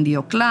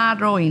Indio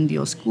Claro,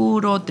 Indio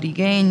Oscuro,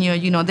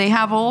 Trigueño, they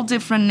have all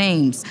different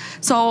names.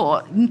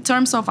 So in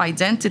terms of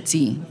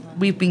identity,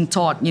 we've been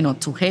taught,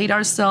 to hate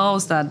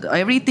ourselves, that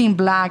everything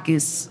black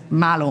is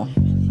malo.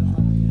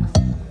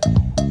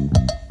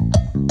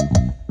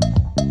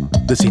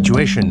 The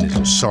situation is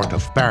a sort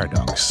of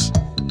paradox.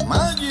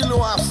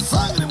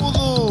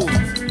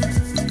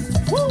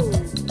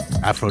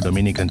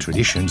 Afro-Dominican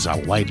traditions are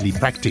widely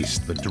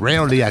practiced but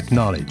rarely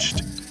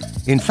acknowledged.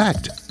 In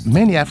fact,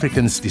 many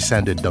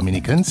Africans-descended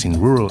Dominicans in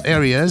rural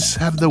areas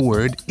have the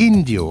word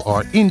Indio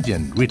or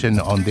Indian written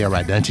on their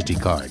identity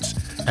cards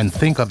and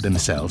think of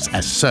themselves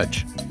as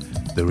such.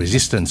 The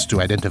resistance to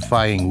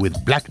identifying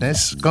with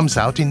blackness comes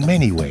out in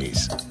many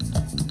ways.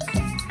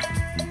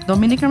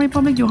 Dominican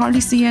Republic, you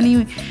hardly see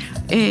any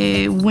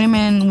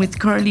women with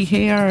curly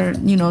hair,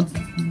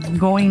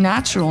 going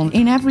natural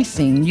in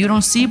everything. You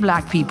don't see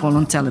black people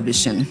on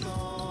television.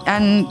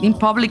 And in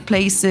public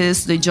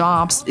places, the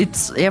jobs,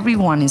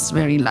 everyone is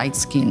very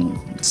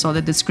light-skinned. So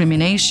the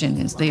discrimination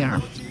is there.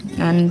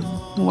 And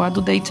what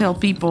do they tell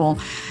people?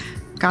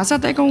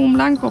 Cásate con un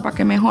blanco para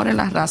que mejore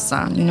la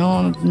raza.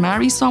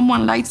 Marry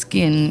someone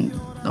light-skinned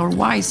or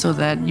white so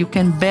that you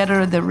can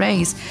better the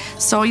race.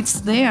 So it's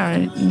there,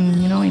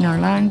 in our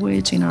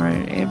language, in our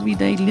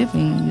everyday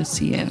living, you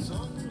see it.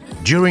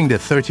 During the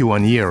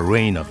 31-year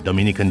reign of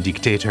Dominican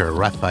dictator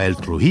Rafael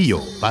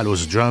Trujillo,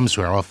 Palo's drums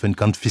were often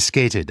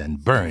confiscated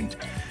and burned.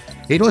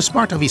 It was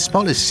part of his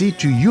policy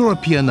to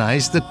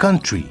Europeanize the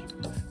country.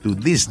 To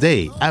this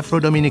day,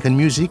 Afro-Dominican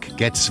music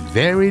gets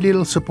very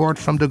little support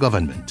from the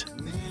government.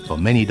 For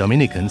many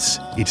Dominicans,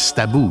 it's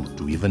taboo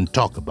to even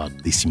talk about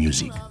this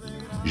music.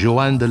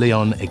 Joan de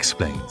Leon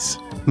explains.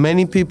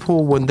 Many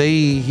people, when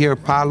they hear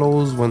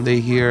palos, when they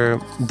hear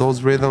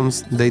those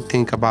rhythms, they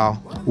think about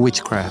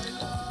witchcraft.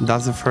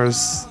 That's the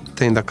first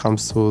thing that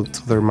comes to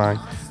their mind.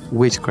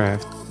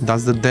 Witchcraft.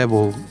 That's the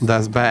devil.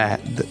 That's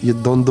bad. You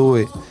don't do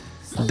it.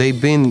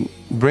 They've been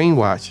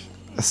brainwashed.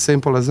 As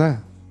simple as that.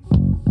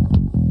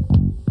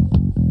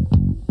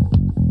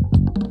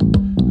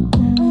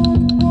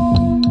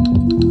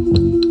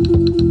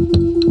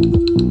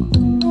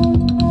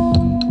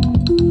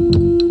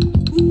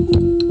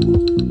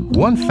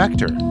 One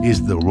factor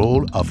is the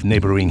role of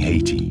neighboring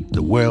Haiti,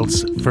 the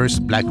world's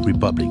first black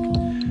republic.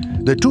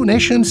 The two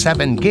nations have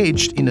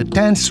engaged in a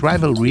tense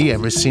rivalry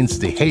ever since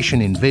the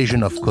Haitian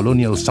invasion of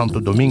colonial Santo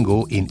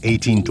Domingo in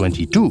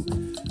 1822.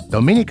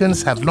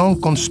 Dominicans have long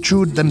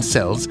construed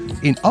themselves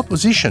in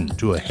opposition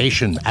to a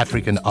Haitian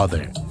African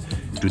other.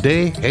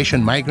 Today,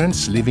 Haitian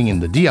migrants living in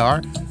the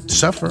DR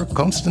suffer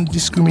constant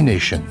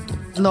discrimination.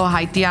 Los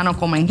haitianos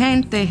comen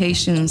gente,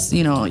 Haitians,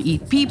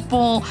 eat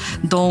people,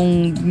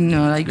 don't,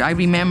 I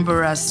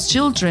remember as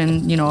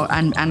children,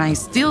 and I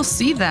still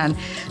see that.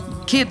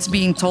 Kids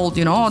being told,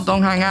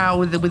 don't hang out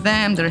with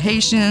them, they're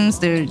Haitians,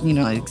 they're,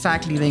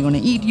 exactly, they're gonna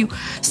eat you.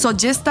 So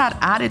just that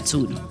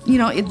attitude,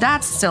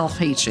 that's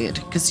self-hatred,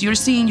 because you're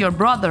seeing your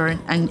brother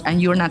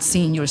and you're not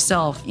seeing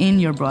yourself in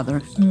your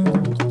brother.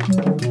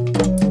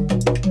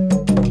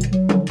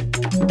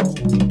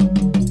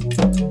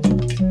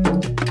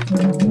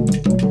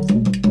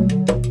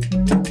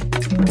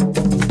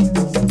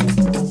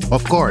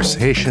 Of course,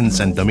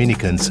 Haitians and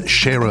Dominicans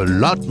share a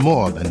lot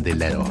more than they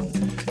let on.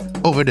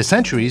 Over the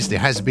centuries, there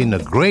has been a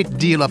great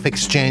deal of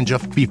exchange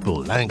of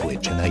people,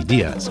 language, and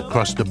ideas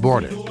across the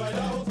border.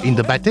 In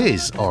the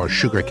Battés, or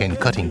sugarcane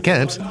cutting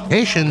camps,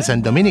 Haitians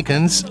and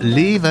Dominicans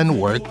live and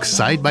work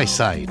side by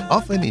side,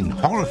 often in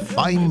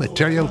horrifying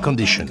material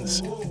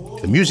conditions.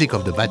 The music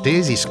of the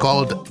Battés is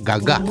called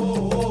Gaga.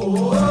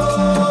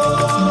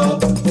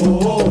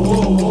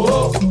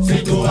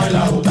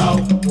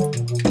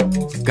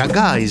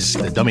 Gaga is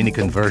the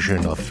Dominican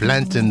version of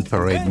lantern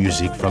parade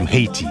music from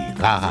Haiti,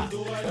 Rara.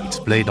 It's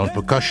played on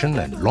percussion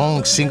and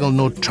long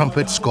single-note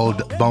trumpets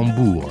called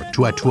bambou or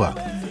tua-tua,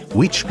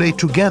 which play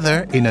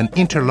together in an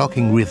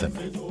interlocking rhythm.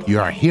 You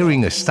are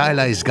hearing a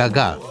stylized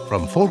Gaga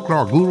from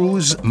folklore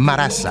gurus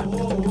Marasa.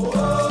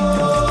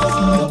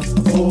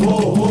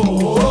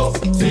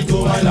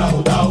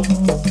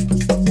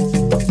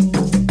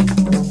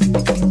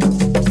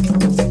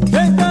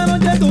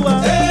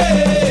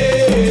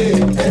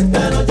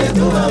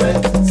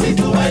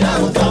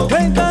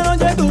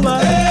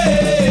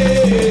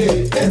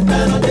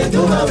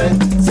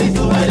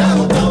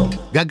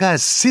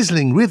 Gaga's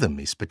sizzling rhythm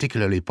is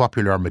particularly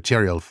popular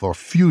material for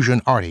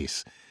fusion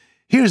artists.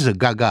 Here's a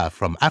Gaga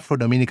from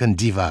Afro-Dominican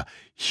diva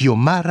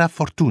Xiomara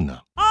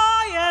Fortuna.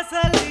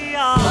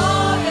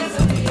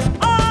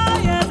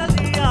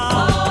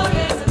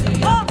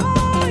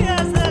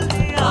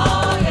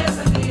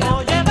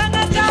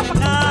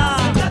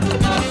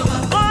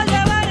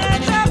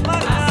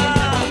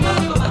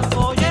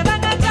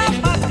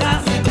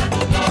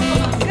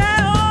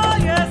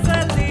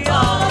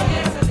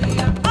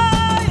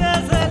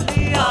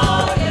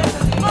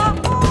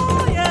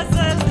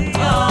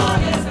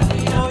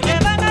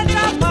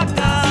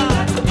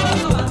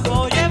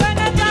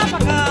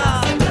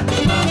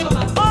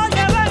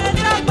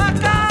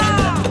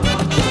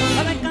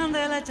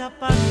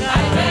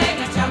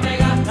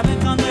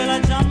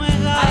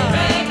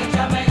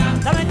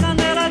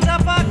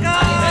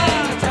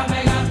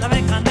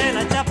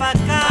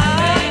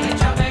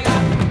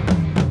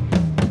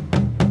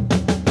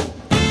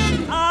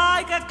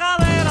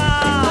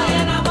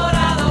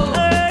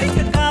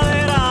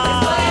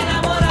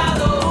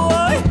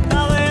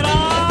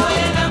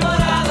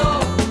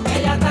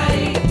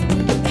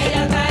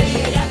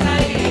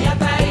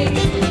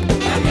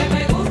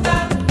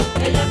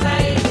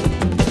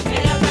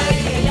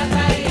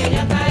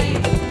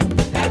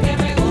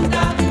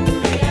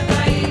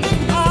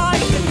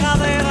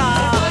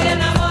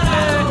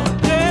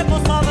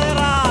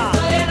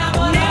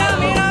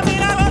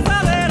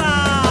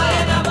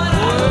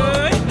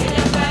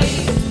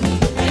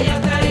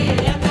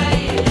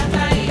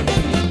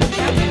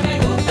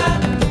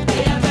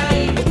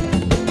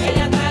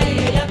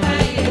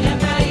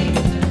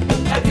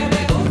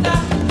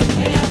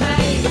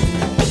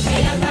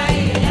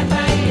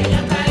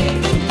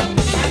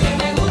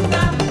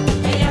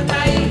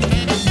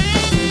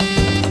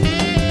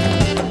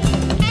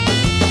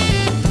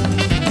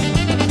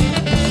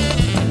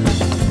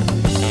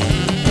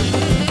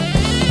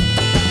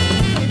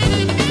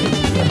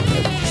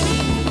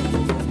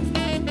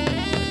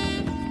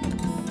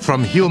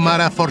 from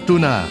Xiomara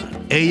Fortuna,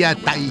 Ella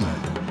Tai,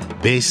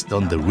 based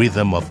on the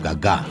rhythm of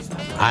Gaga.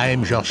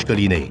 I'm Georges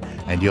Collinet,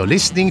 and you're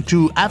listening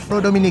to Afro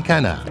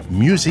Dominicana,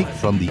 music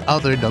from the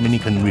other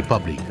Dominican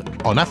Republic,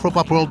 on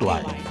Afropop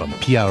Worldwide from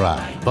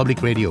PRI,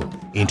 Public Radio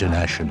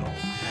International.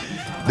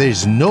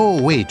 There's no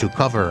way to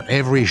cover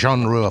every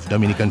genre of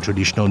Dominican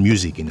traditional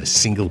music in a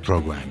single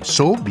program,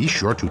 so be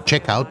sure to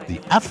check out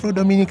the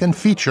Afro-Dominican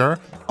feature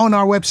on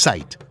our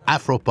website,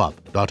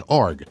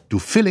 afropop.org, to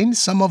fill in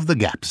some of the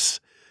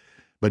gaps.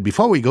 But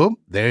before we go,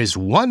 there's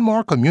one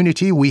more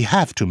community we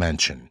have to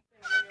mention.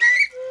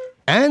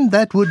 And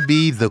that would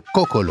be the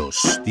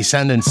Cocolos,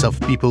 descendants of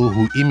people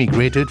who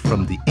immigrated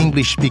from the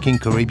English-speaking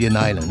Caribbean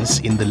islands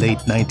in the late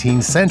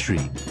 19th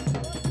century.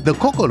 The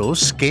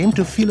Cocolos came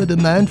to feel a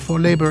demand for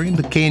labor in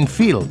the cane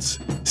fields,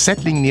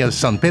 settling near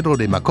San Pedro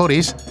de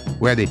Macorís,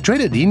 where they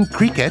traded in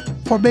cricket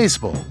for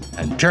baseball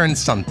and turned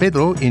San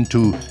Pedro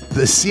into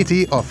the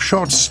city of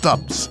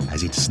shortstops,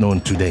 as it's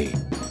known today.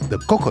 The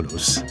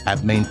Cocolos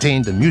have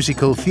maintained a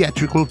musical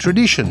theatrical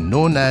tradition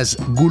known as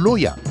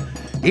Guloya.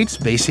 It's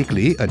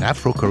basically an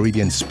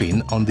Afro-Caribbean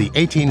spin on the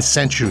 18th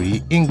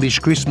century English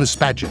Christmas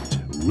pageant,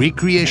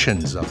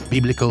 recreations of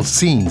biblical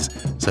scenes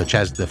such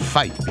as the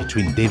fight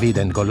between David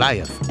and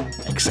Goliath,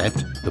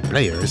 except the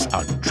players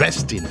are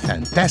dressed in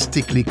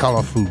fantastically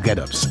colorful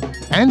get-ups,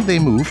 and they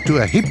move to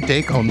a hip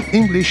take on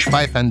English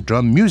fife and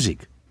drum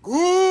music.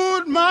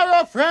 Good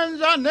morrow,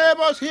 friends and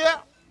neighbors here.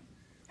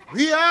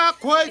 We are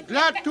quite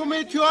glad to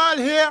meet you all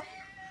here,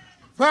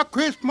 for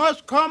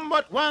Christmas come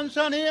but once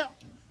a year.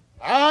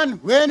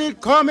 And when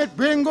it come, it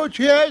bring good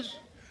cheers.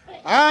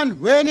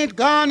 And when it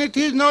gone, it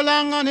is no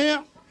longer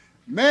near.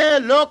 May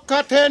look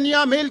at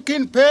your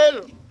milking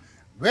pail.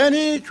 When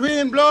each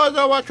wind blows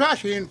our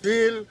thrashing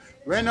field.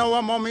 When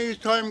our mummy's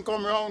time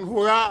come round,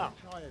 hurrah.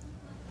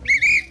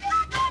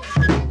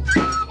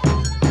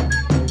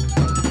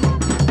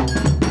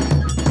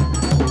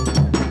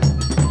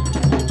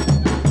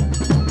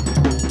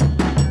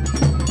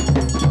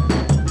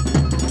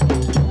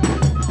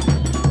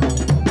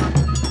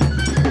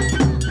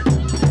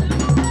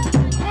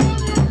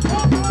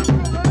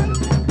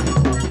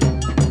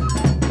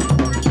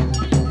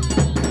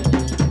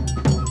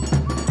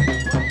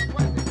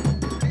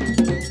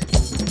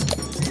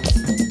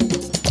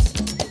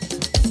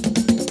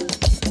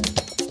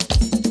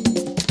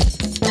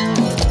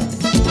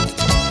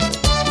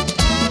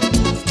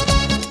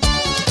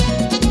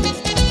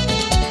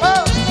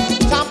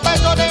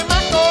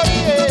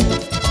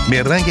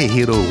 Merengue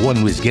hero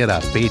Juan Luis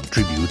Guerra paid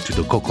tribute to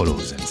the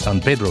Cocolos and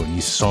San Pedro in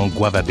his song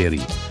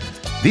Guavaberry.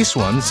 This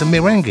one's a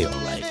merengue, all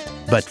right,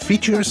 but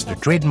features the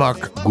trademark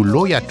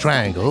Guloya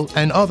triangle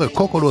and other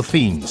Cocolo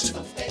themes.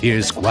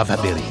 Here's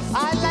Guavaberry.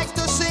 I like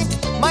to sing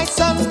my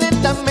song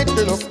in the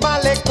middle of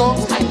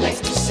Malecon. I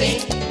like to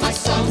sing my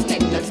song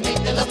in the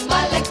middle of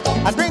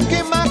Malecon. I'm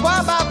drinking my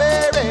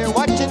guavaberry,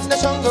 watching the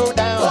sun go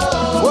down.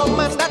 Oh,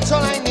 woman, that's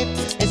all I need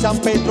in San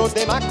Pedro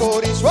de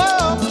Macorís.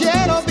 Oh,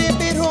 quiero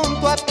vivir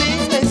junto a ti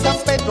en San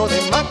Pedro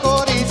de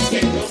Macorís.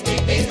 Quiero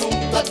vivir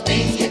junto a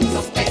ti en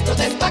San Pedro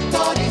de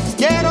Macorís.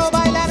 Quiero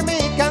bailar mi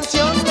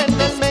canción en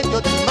el medio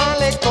del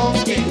malecón.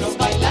 Quiero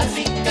bailar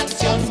mi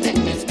canción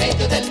en el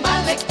medio del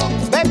malecón.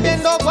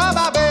 Bebiendo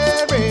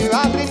guavaberry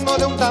al ritmo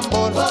de un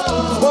tambor.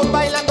 Voy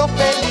bailando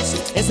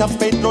feliz en San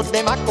Pedro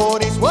de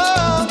Macorís.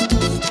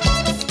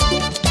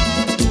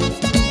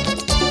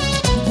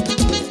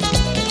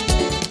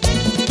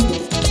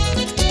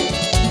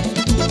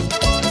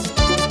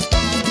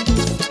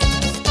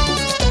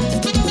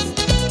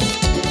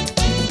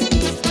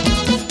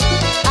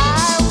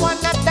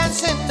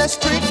 The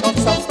street of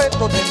San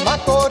Pedro de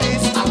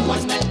Macorís. I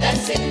wanna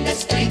dance in the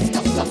street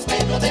of San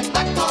Pedro de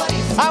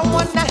Macorís. I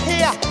wanna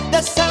hear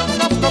the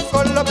sound of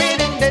Cocolo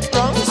beating the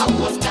drums. I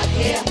wanna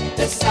hear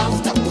the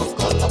sound of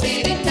Cocolo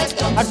beating the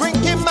drums. I'm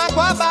drinking my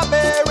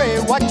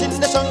guavaberry, watching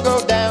the sun go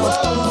down.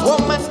 Whoa.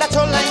 Woman, that's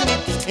all I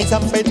need in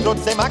San Pedro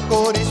de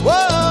Macorís.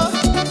 Whoa.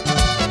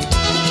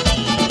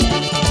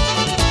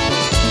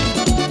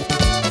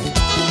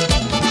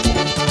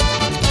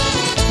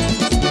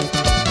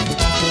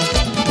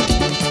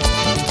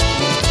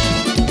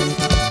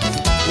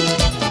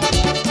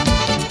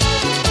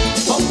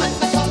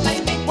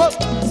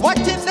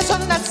 Watching the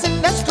sun dance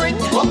in the street.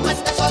 Woman,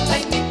 that's all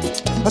I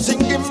need.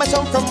 Singing my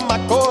song from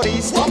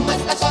Macorís. Woman,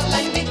 that's all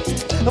I need.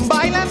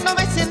 Bailando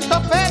me siento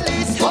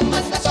feliz.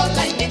 Woman, that's all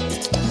I need.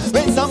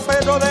 En San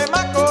Pedro de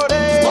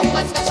Macorís.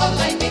 Woman, that's all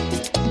I need.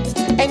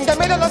 In the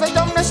middle of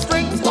the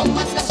street.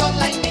 Woman, that's all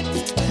I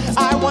need.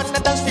 I wanna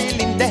dance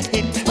feeling the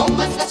heat.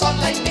 Woman, that's all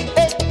I need.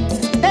 Hey,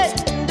 hey,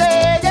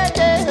 yeah, yeah,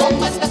 yeah.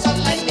 Woman, that's all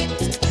I need.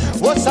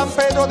 Oh, San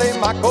Pedro de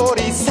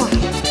Macorís.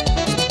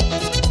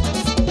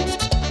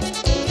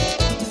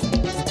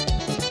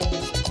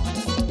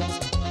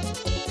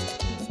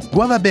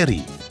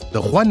 Guavaberry,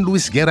 the Juan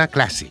Luis Guerra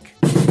classic.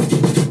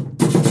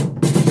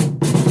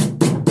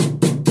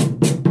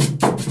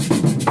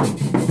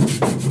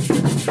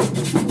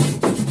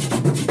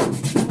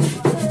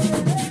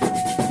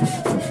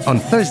 On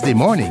Thursday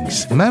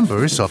mornings,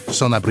 members of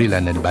Son Abril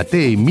and El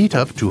Bate meet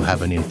up to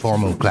have an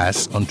informal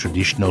class on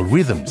traditional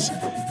rhythms.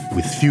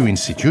 With few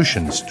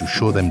institutions to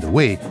show them the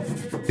way,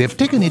 they've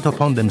taken it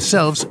upon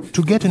themselves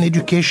to get an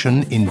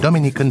education in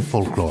Dominican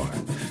folklore.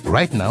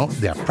 Right now,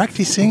 they are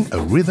practicing a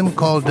rhythm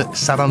called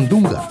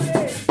sarandunga.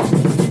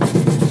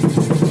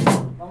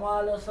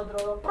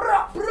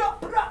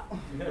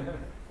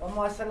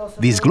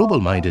 These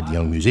global-minded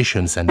young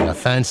musicians and their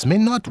fans may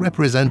not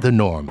represent the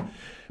norm,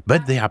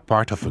 but they are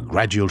part of a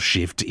gradual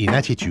shift in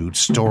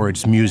attitudes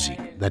towards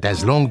music that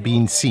has long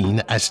been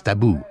seen as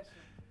taboo.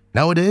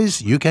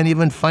 Nowadays, you can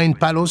even find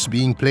palos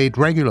being played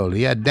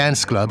regularly at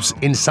dance clubs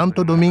in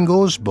Santo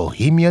Domingo's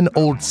bohemian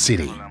old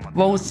city.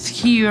 Both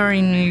here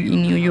in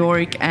New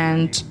York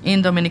and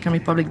in Dominican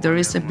Republic, there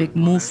is a big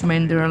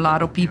movement. There are a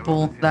lot of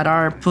people that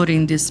are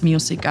putting this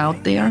music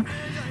out there.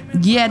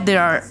 Yet there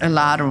are a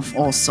lot of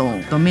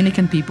also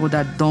Dominican people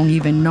that don't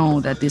even know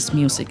that this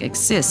music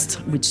exists,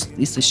 which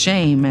is a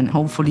shame, and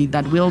hopefully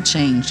that will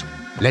change.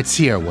 Let's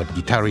hear what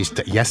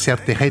guitarist Yasser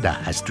Tejeda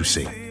has to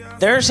say.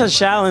 There's a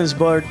challenge,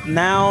 but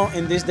now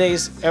in these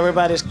days,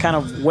 everybody's kind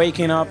of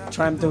waking up,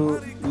 trying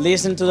to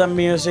listen to the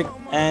music,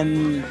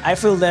 and I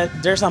feel that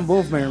there's a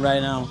movement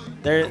right now.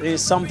 There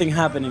is something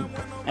happening,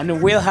 and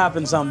it will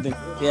happen something,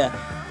 yeah.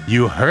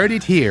 You heard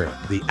it here.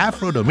 The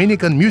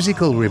Afro-Dominican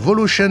musical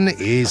revolution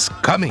is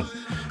coming.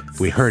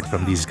 We heard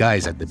from these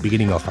guys at the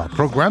beginning of our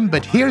program,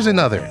 but here's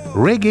another,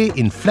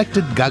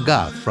 reggae-inflected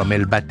gaga from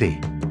El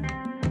Bate.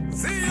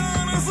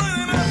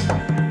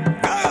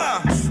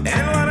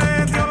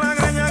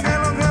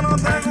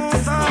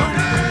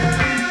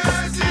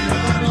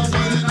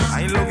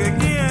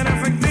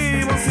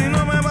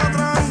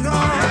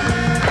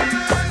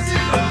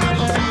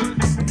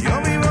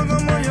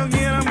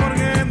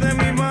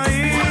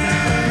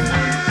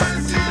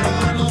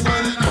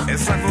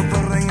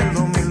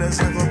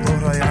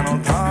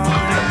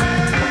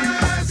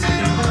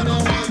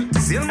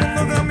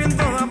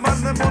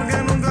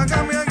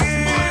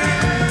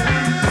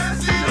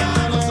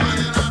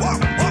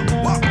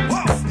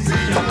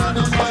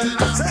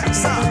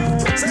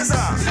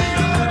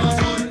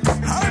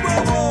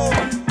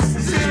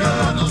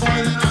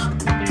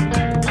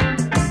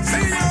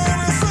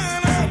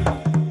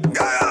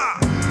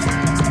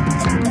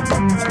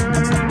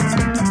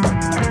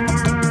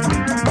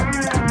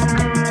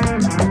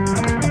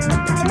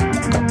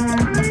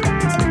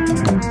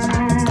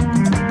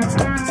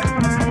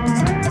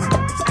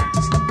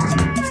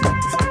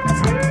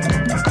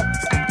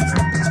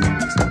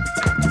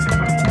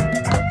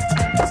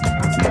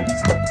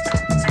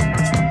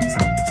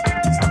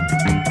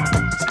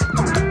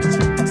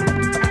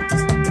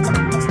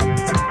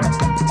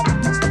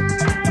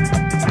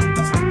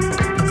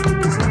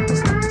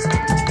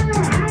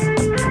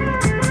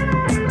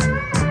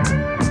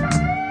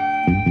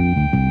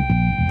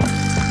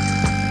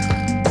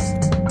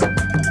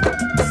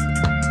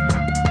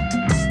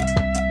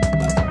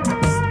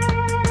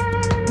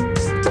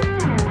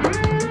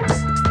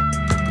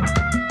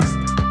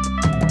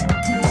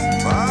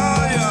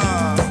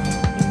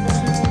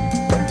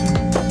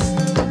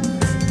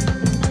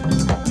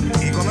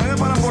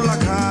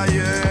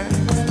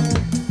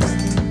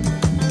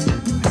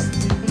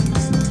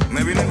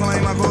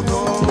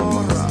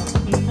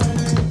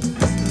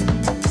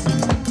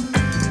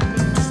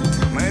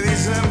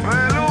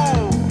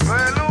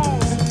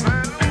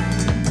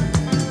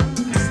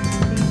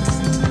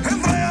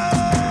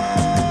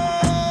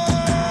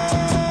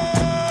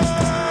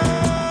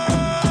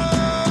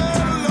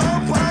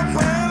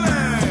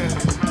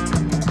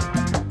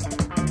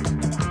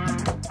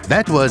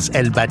 That was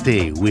El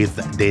Bate with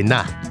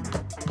Dena.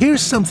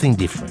 Here's something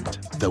different.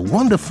 The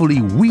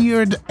wonderfully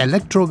weird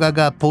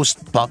electro-gaga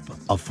post-pop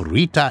of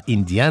Rita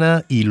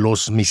Indiana y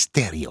Los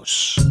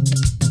Misterios.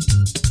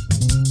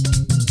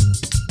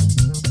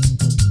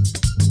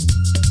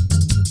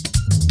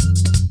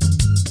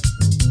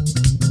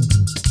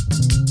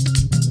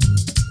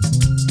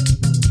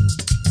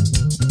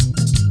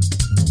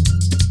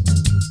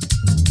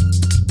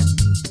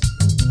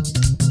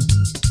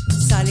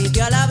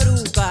 Salió a la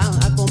bruca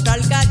a comprar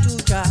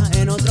cachucha,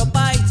 en otros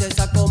países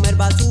a comer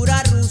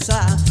basura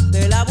rusa.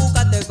 Te la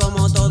buscaste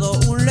como todo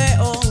un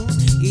león,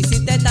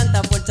 hiciste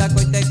tanta fuerza que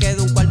hoy te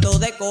queda un cuarto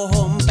de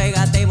cojón.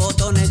 Pégate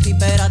botones y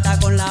perata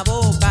con la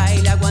boca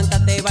y le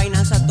aguantaste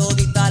vainas a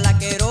todita la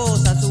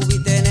querosa.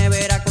 Subiste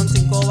nevera con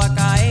 5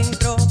 vacas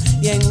dentro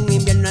y en un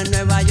invierno en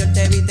Nueva York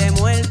te viste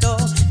muerto.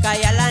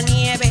 Caía la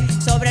nieve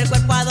sobre el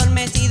cuerpo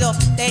adormecido,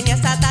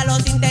 tenías hasta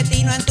los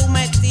intestinos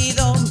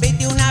entumecidos.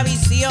 Viste una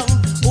visión,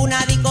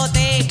 una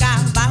discoteca,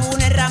 bajo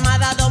una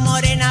enramada, dos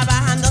morenas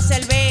bajando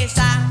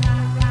cerveza.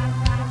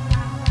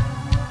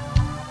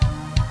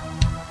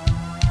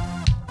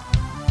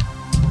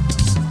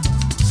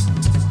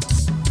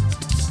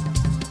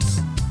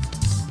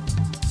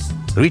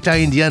 Rita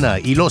Indiana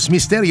y Los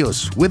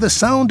Misterios with a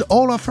sound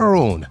all of her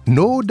own,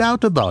 no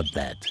doubt about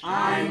that.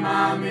 Ay,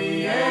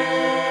 mami,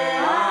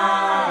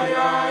 ay,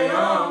 ay,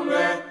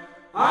 hombre,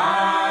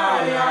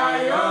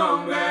 ay,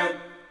 hombre,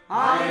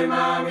 ay,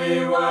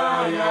 mami,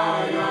 guay,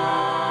 ay,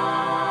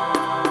 ay.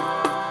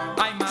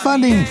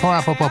 Funding for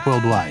Afropop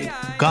Worldwide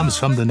comes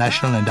from the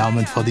National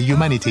Endowment for the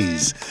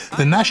Humanities,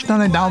 the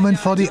National Endowment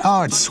for the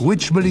Arts,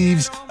 which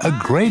believes a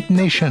great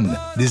nation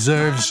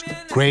deserves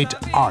great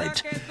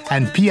art,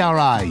 and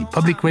PRI,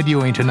 Public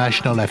Radio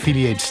International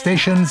affiliate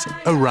stations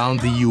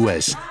around the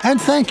U.S. And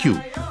thank you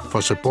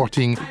for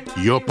supporting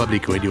your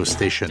public radio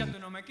station.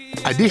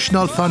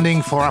 Additional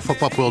funding for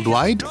Afropop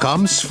Worldwide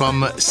comes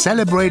from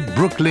Celebrate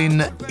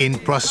Brooklyn in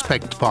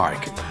Prospect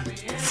Park.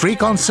 Free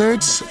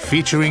concerts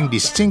featuring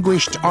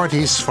distinguished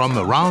artists from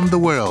around the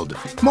world.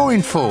 More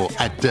info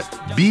at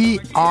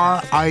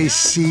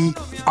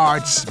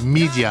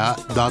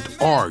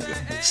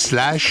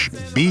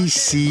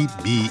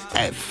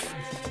bricartsmedia.org/BCBF.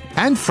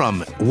 And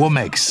from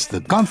WOMEX, the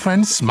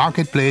conference,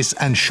 marketplace,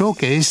 and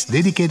showcase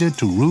dedicated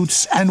to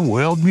roots and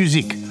world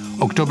music,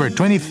 October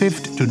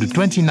 25th to the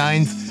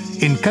 29th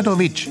in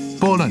Katowice,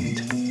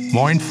 Poland.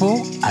 More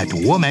info at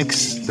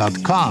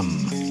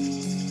womex.com.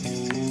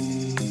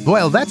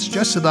 Well, that's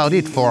just about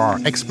it for our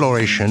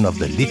exploration of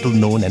the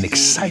little-known and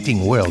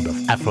exciting world of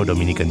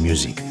Afro-Dominican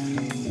music.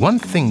 One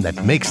thing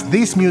that makes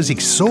this music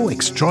so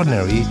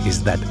extraordinary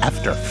is that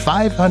after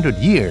 500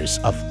 years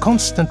of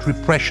constant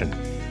repression,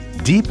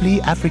 deeply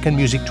African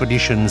music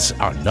traditions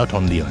are not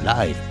only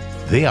alive,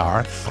 they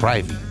are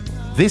thriving.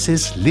 This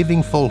is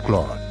living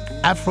folklore.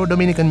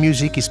 Afro-Dominican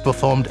music is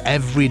performed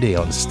every day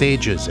on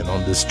stages and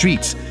on the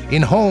streets,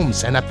 in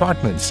homes and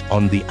apartments,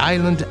 on the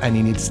island and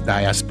in its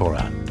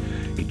diaspora.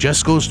 It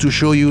just goes to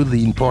show you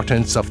the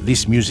importance of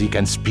this music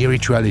and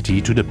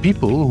spirituality to the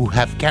people who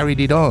have carried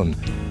it on.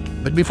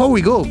 But before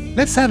we go,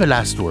 let's have a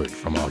last word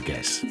from our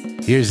guests.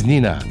 Here's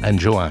Nina and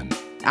Joanne.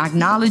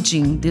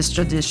 Acknowledging these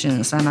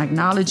traditions and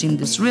acknowledging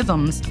these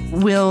rhythms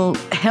will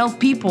help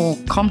people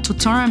come to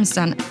terms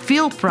and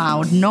feel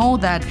proud, know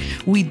that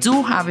we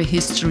do have a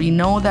history,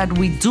 know that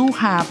we do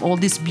have all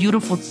these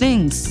beautiful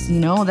things,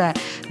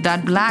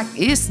 that Black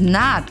is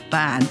not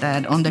bad,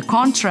 that on the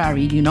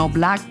contrary,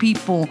 Black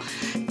people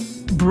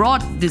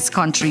brought this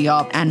country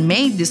up and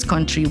made this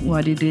country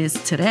what it is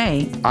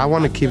today. I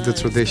want to keep the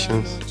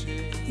traditions.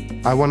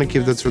 I want to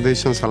keep the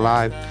traditions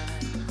alive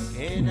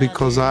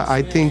because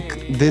I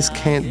think this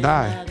can't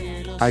die.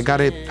 I got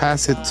to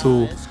pass it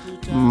to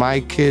my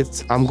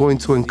kids. I'm going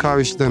to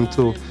encourage them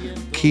to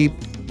keep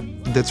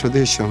the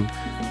tradition.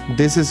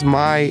 This is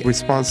my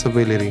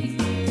responsibility.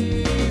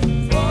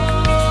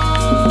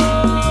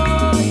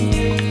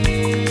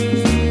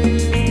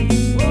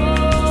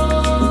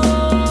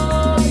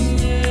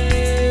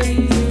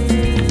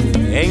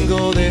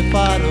 Vengo de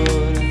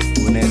farol,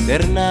 una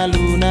eterna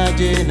luna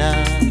llena,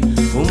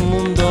 un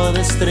mundo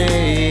de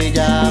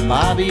estrella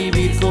pa'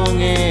 vivir con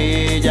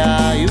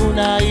ella y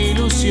una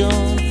ilusión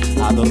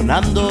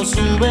adornando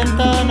su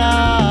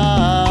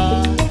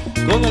ventana.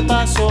 Con el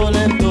paso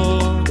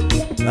lento,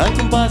 al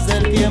compás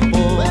del tiempo,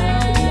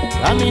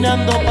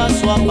 caminando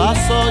paso a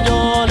paso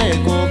yo le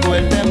cojo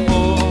el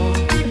tempo.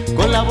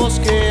 Con la voz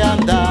que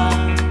anda,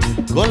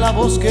 con la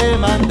voz que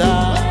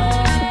manda,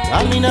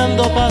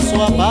 caminando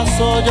paso a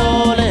paso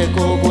yo le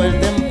cojo el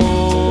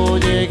tempo.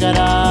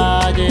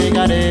 Llegará,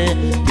 llegaré,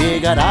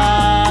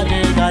 llegará,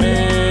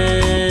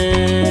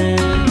 llegaré.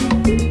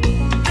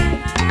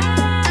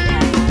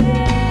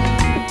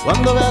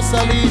 Cuando vea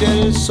salir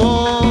el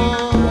sol,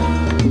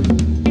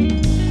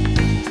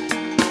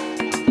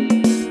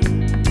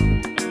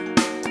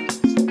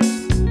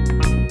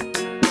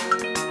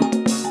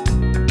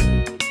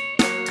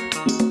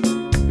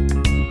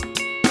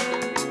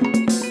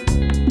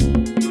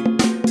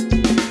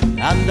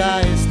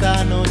 anda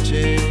esta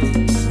noche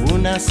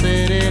una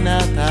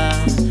serenata,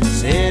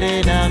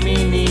 serena mi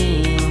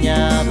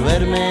niña,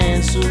 duerme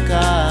en su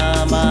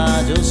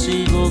cama, yo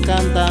sigo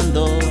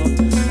cantando,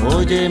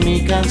 oye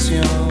mi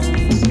canción.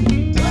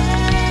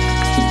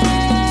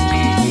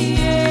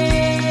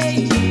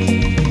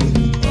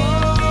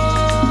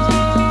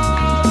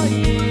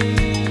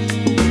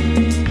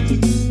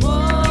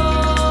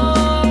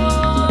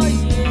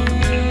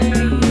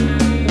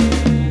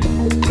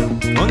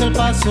 Con el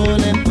paso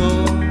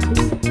lento,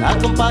 al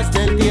compás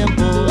del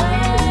tiempo,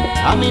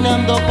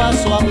 caminando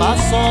paso a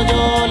paso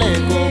yo le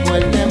cojo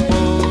el tempo.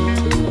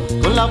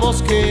 Con la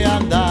voz que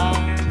anda.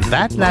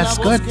 That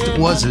last cut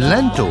was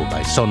Lento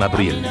by Son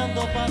Abril.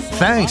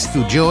 Thanks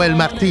to Joel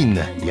Martin,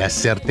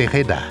 Yasser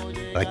Tejeda,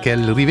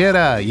 Raquel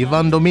Rivera,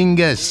 Ivan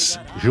Dominguez,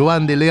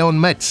 Joan de Leon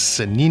Metz,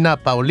 Nina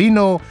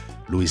Paulino,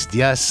 Luis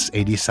Diaz,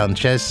 Eddie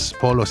Sanchez,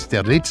 Paul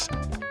Osterlitz,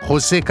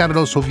 Jose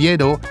Carlos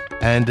Oviedo,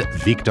 and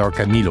Victor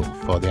Camilo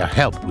for their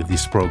help with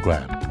this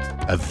program.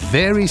 A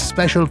very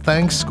special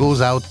thanks goes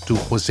out to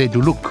Jose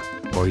Duluc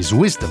for his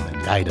wisdom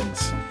and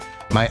guidance.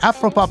 My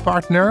Afropop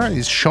partner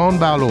is Sean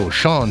Barlow.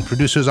 Sean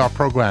produces our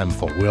program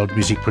for World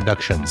Music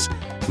Productions.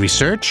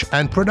 Research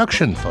and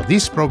production for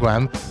this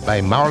program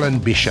by Marlon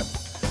Bishop.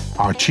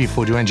 Our chief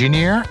audio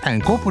engineer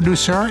and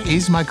co-producer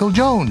is Michael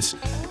Jones.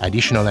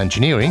 Additional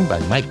engineering by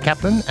Mike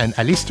Kaplan and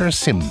Alistair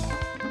Sim.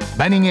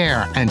 Banning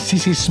Eyre and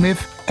Cece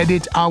Smith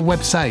edit our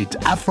website,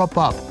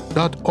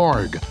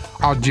 afropop.org.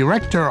 Our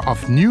director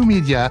of new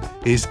media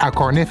is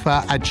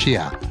Akornefa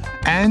Achia.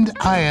 And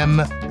I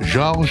am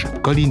Georges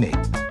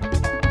Collinet.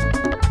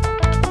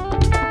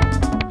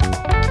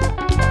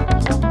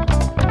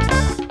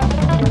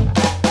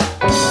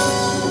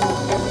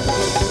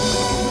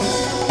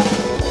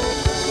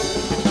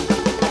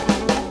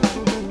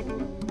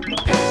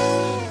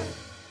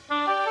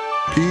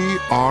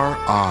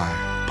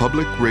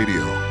 Public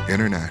Radio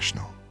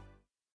International.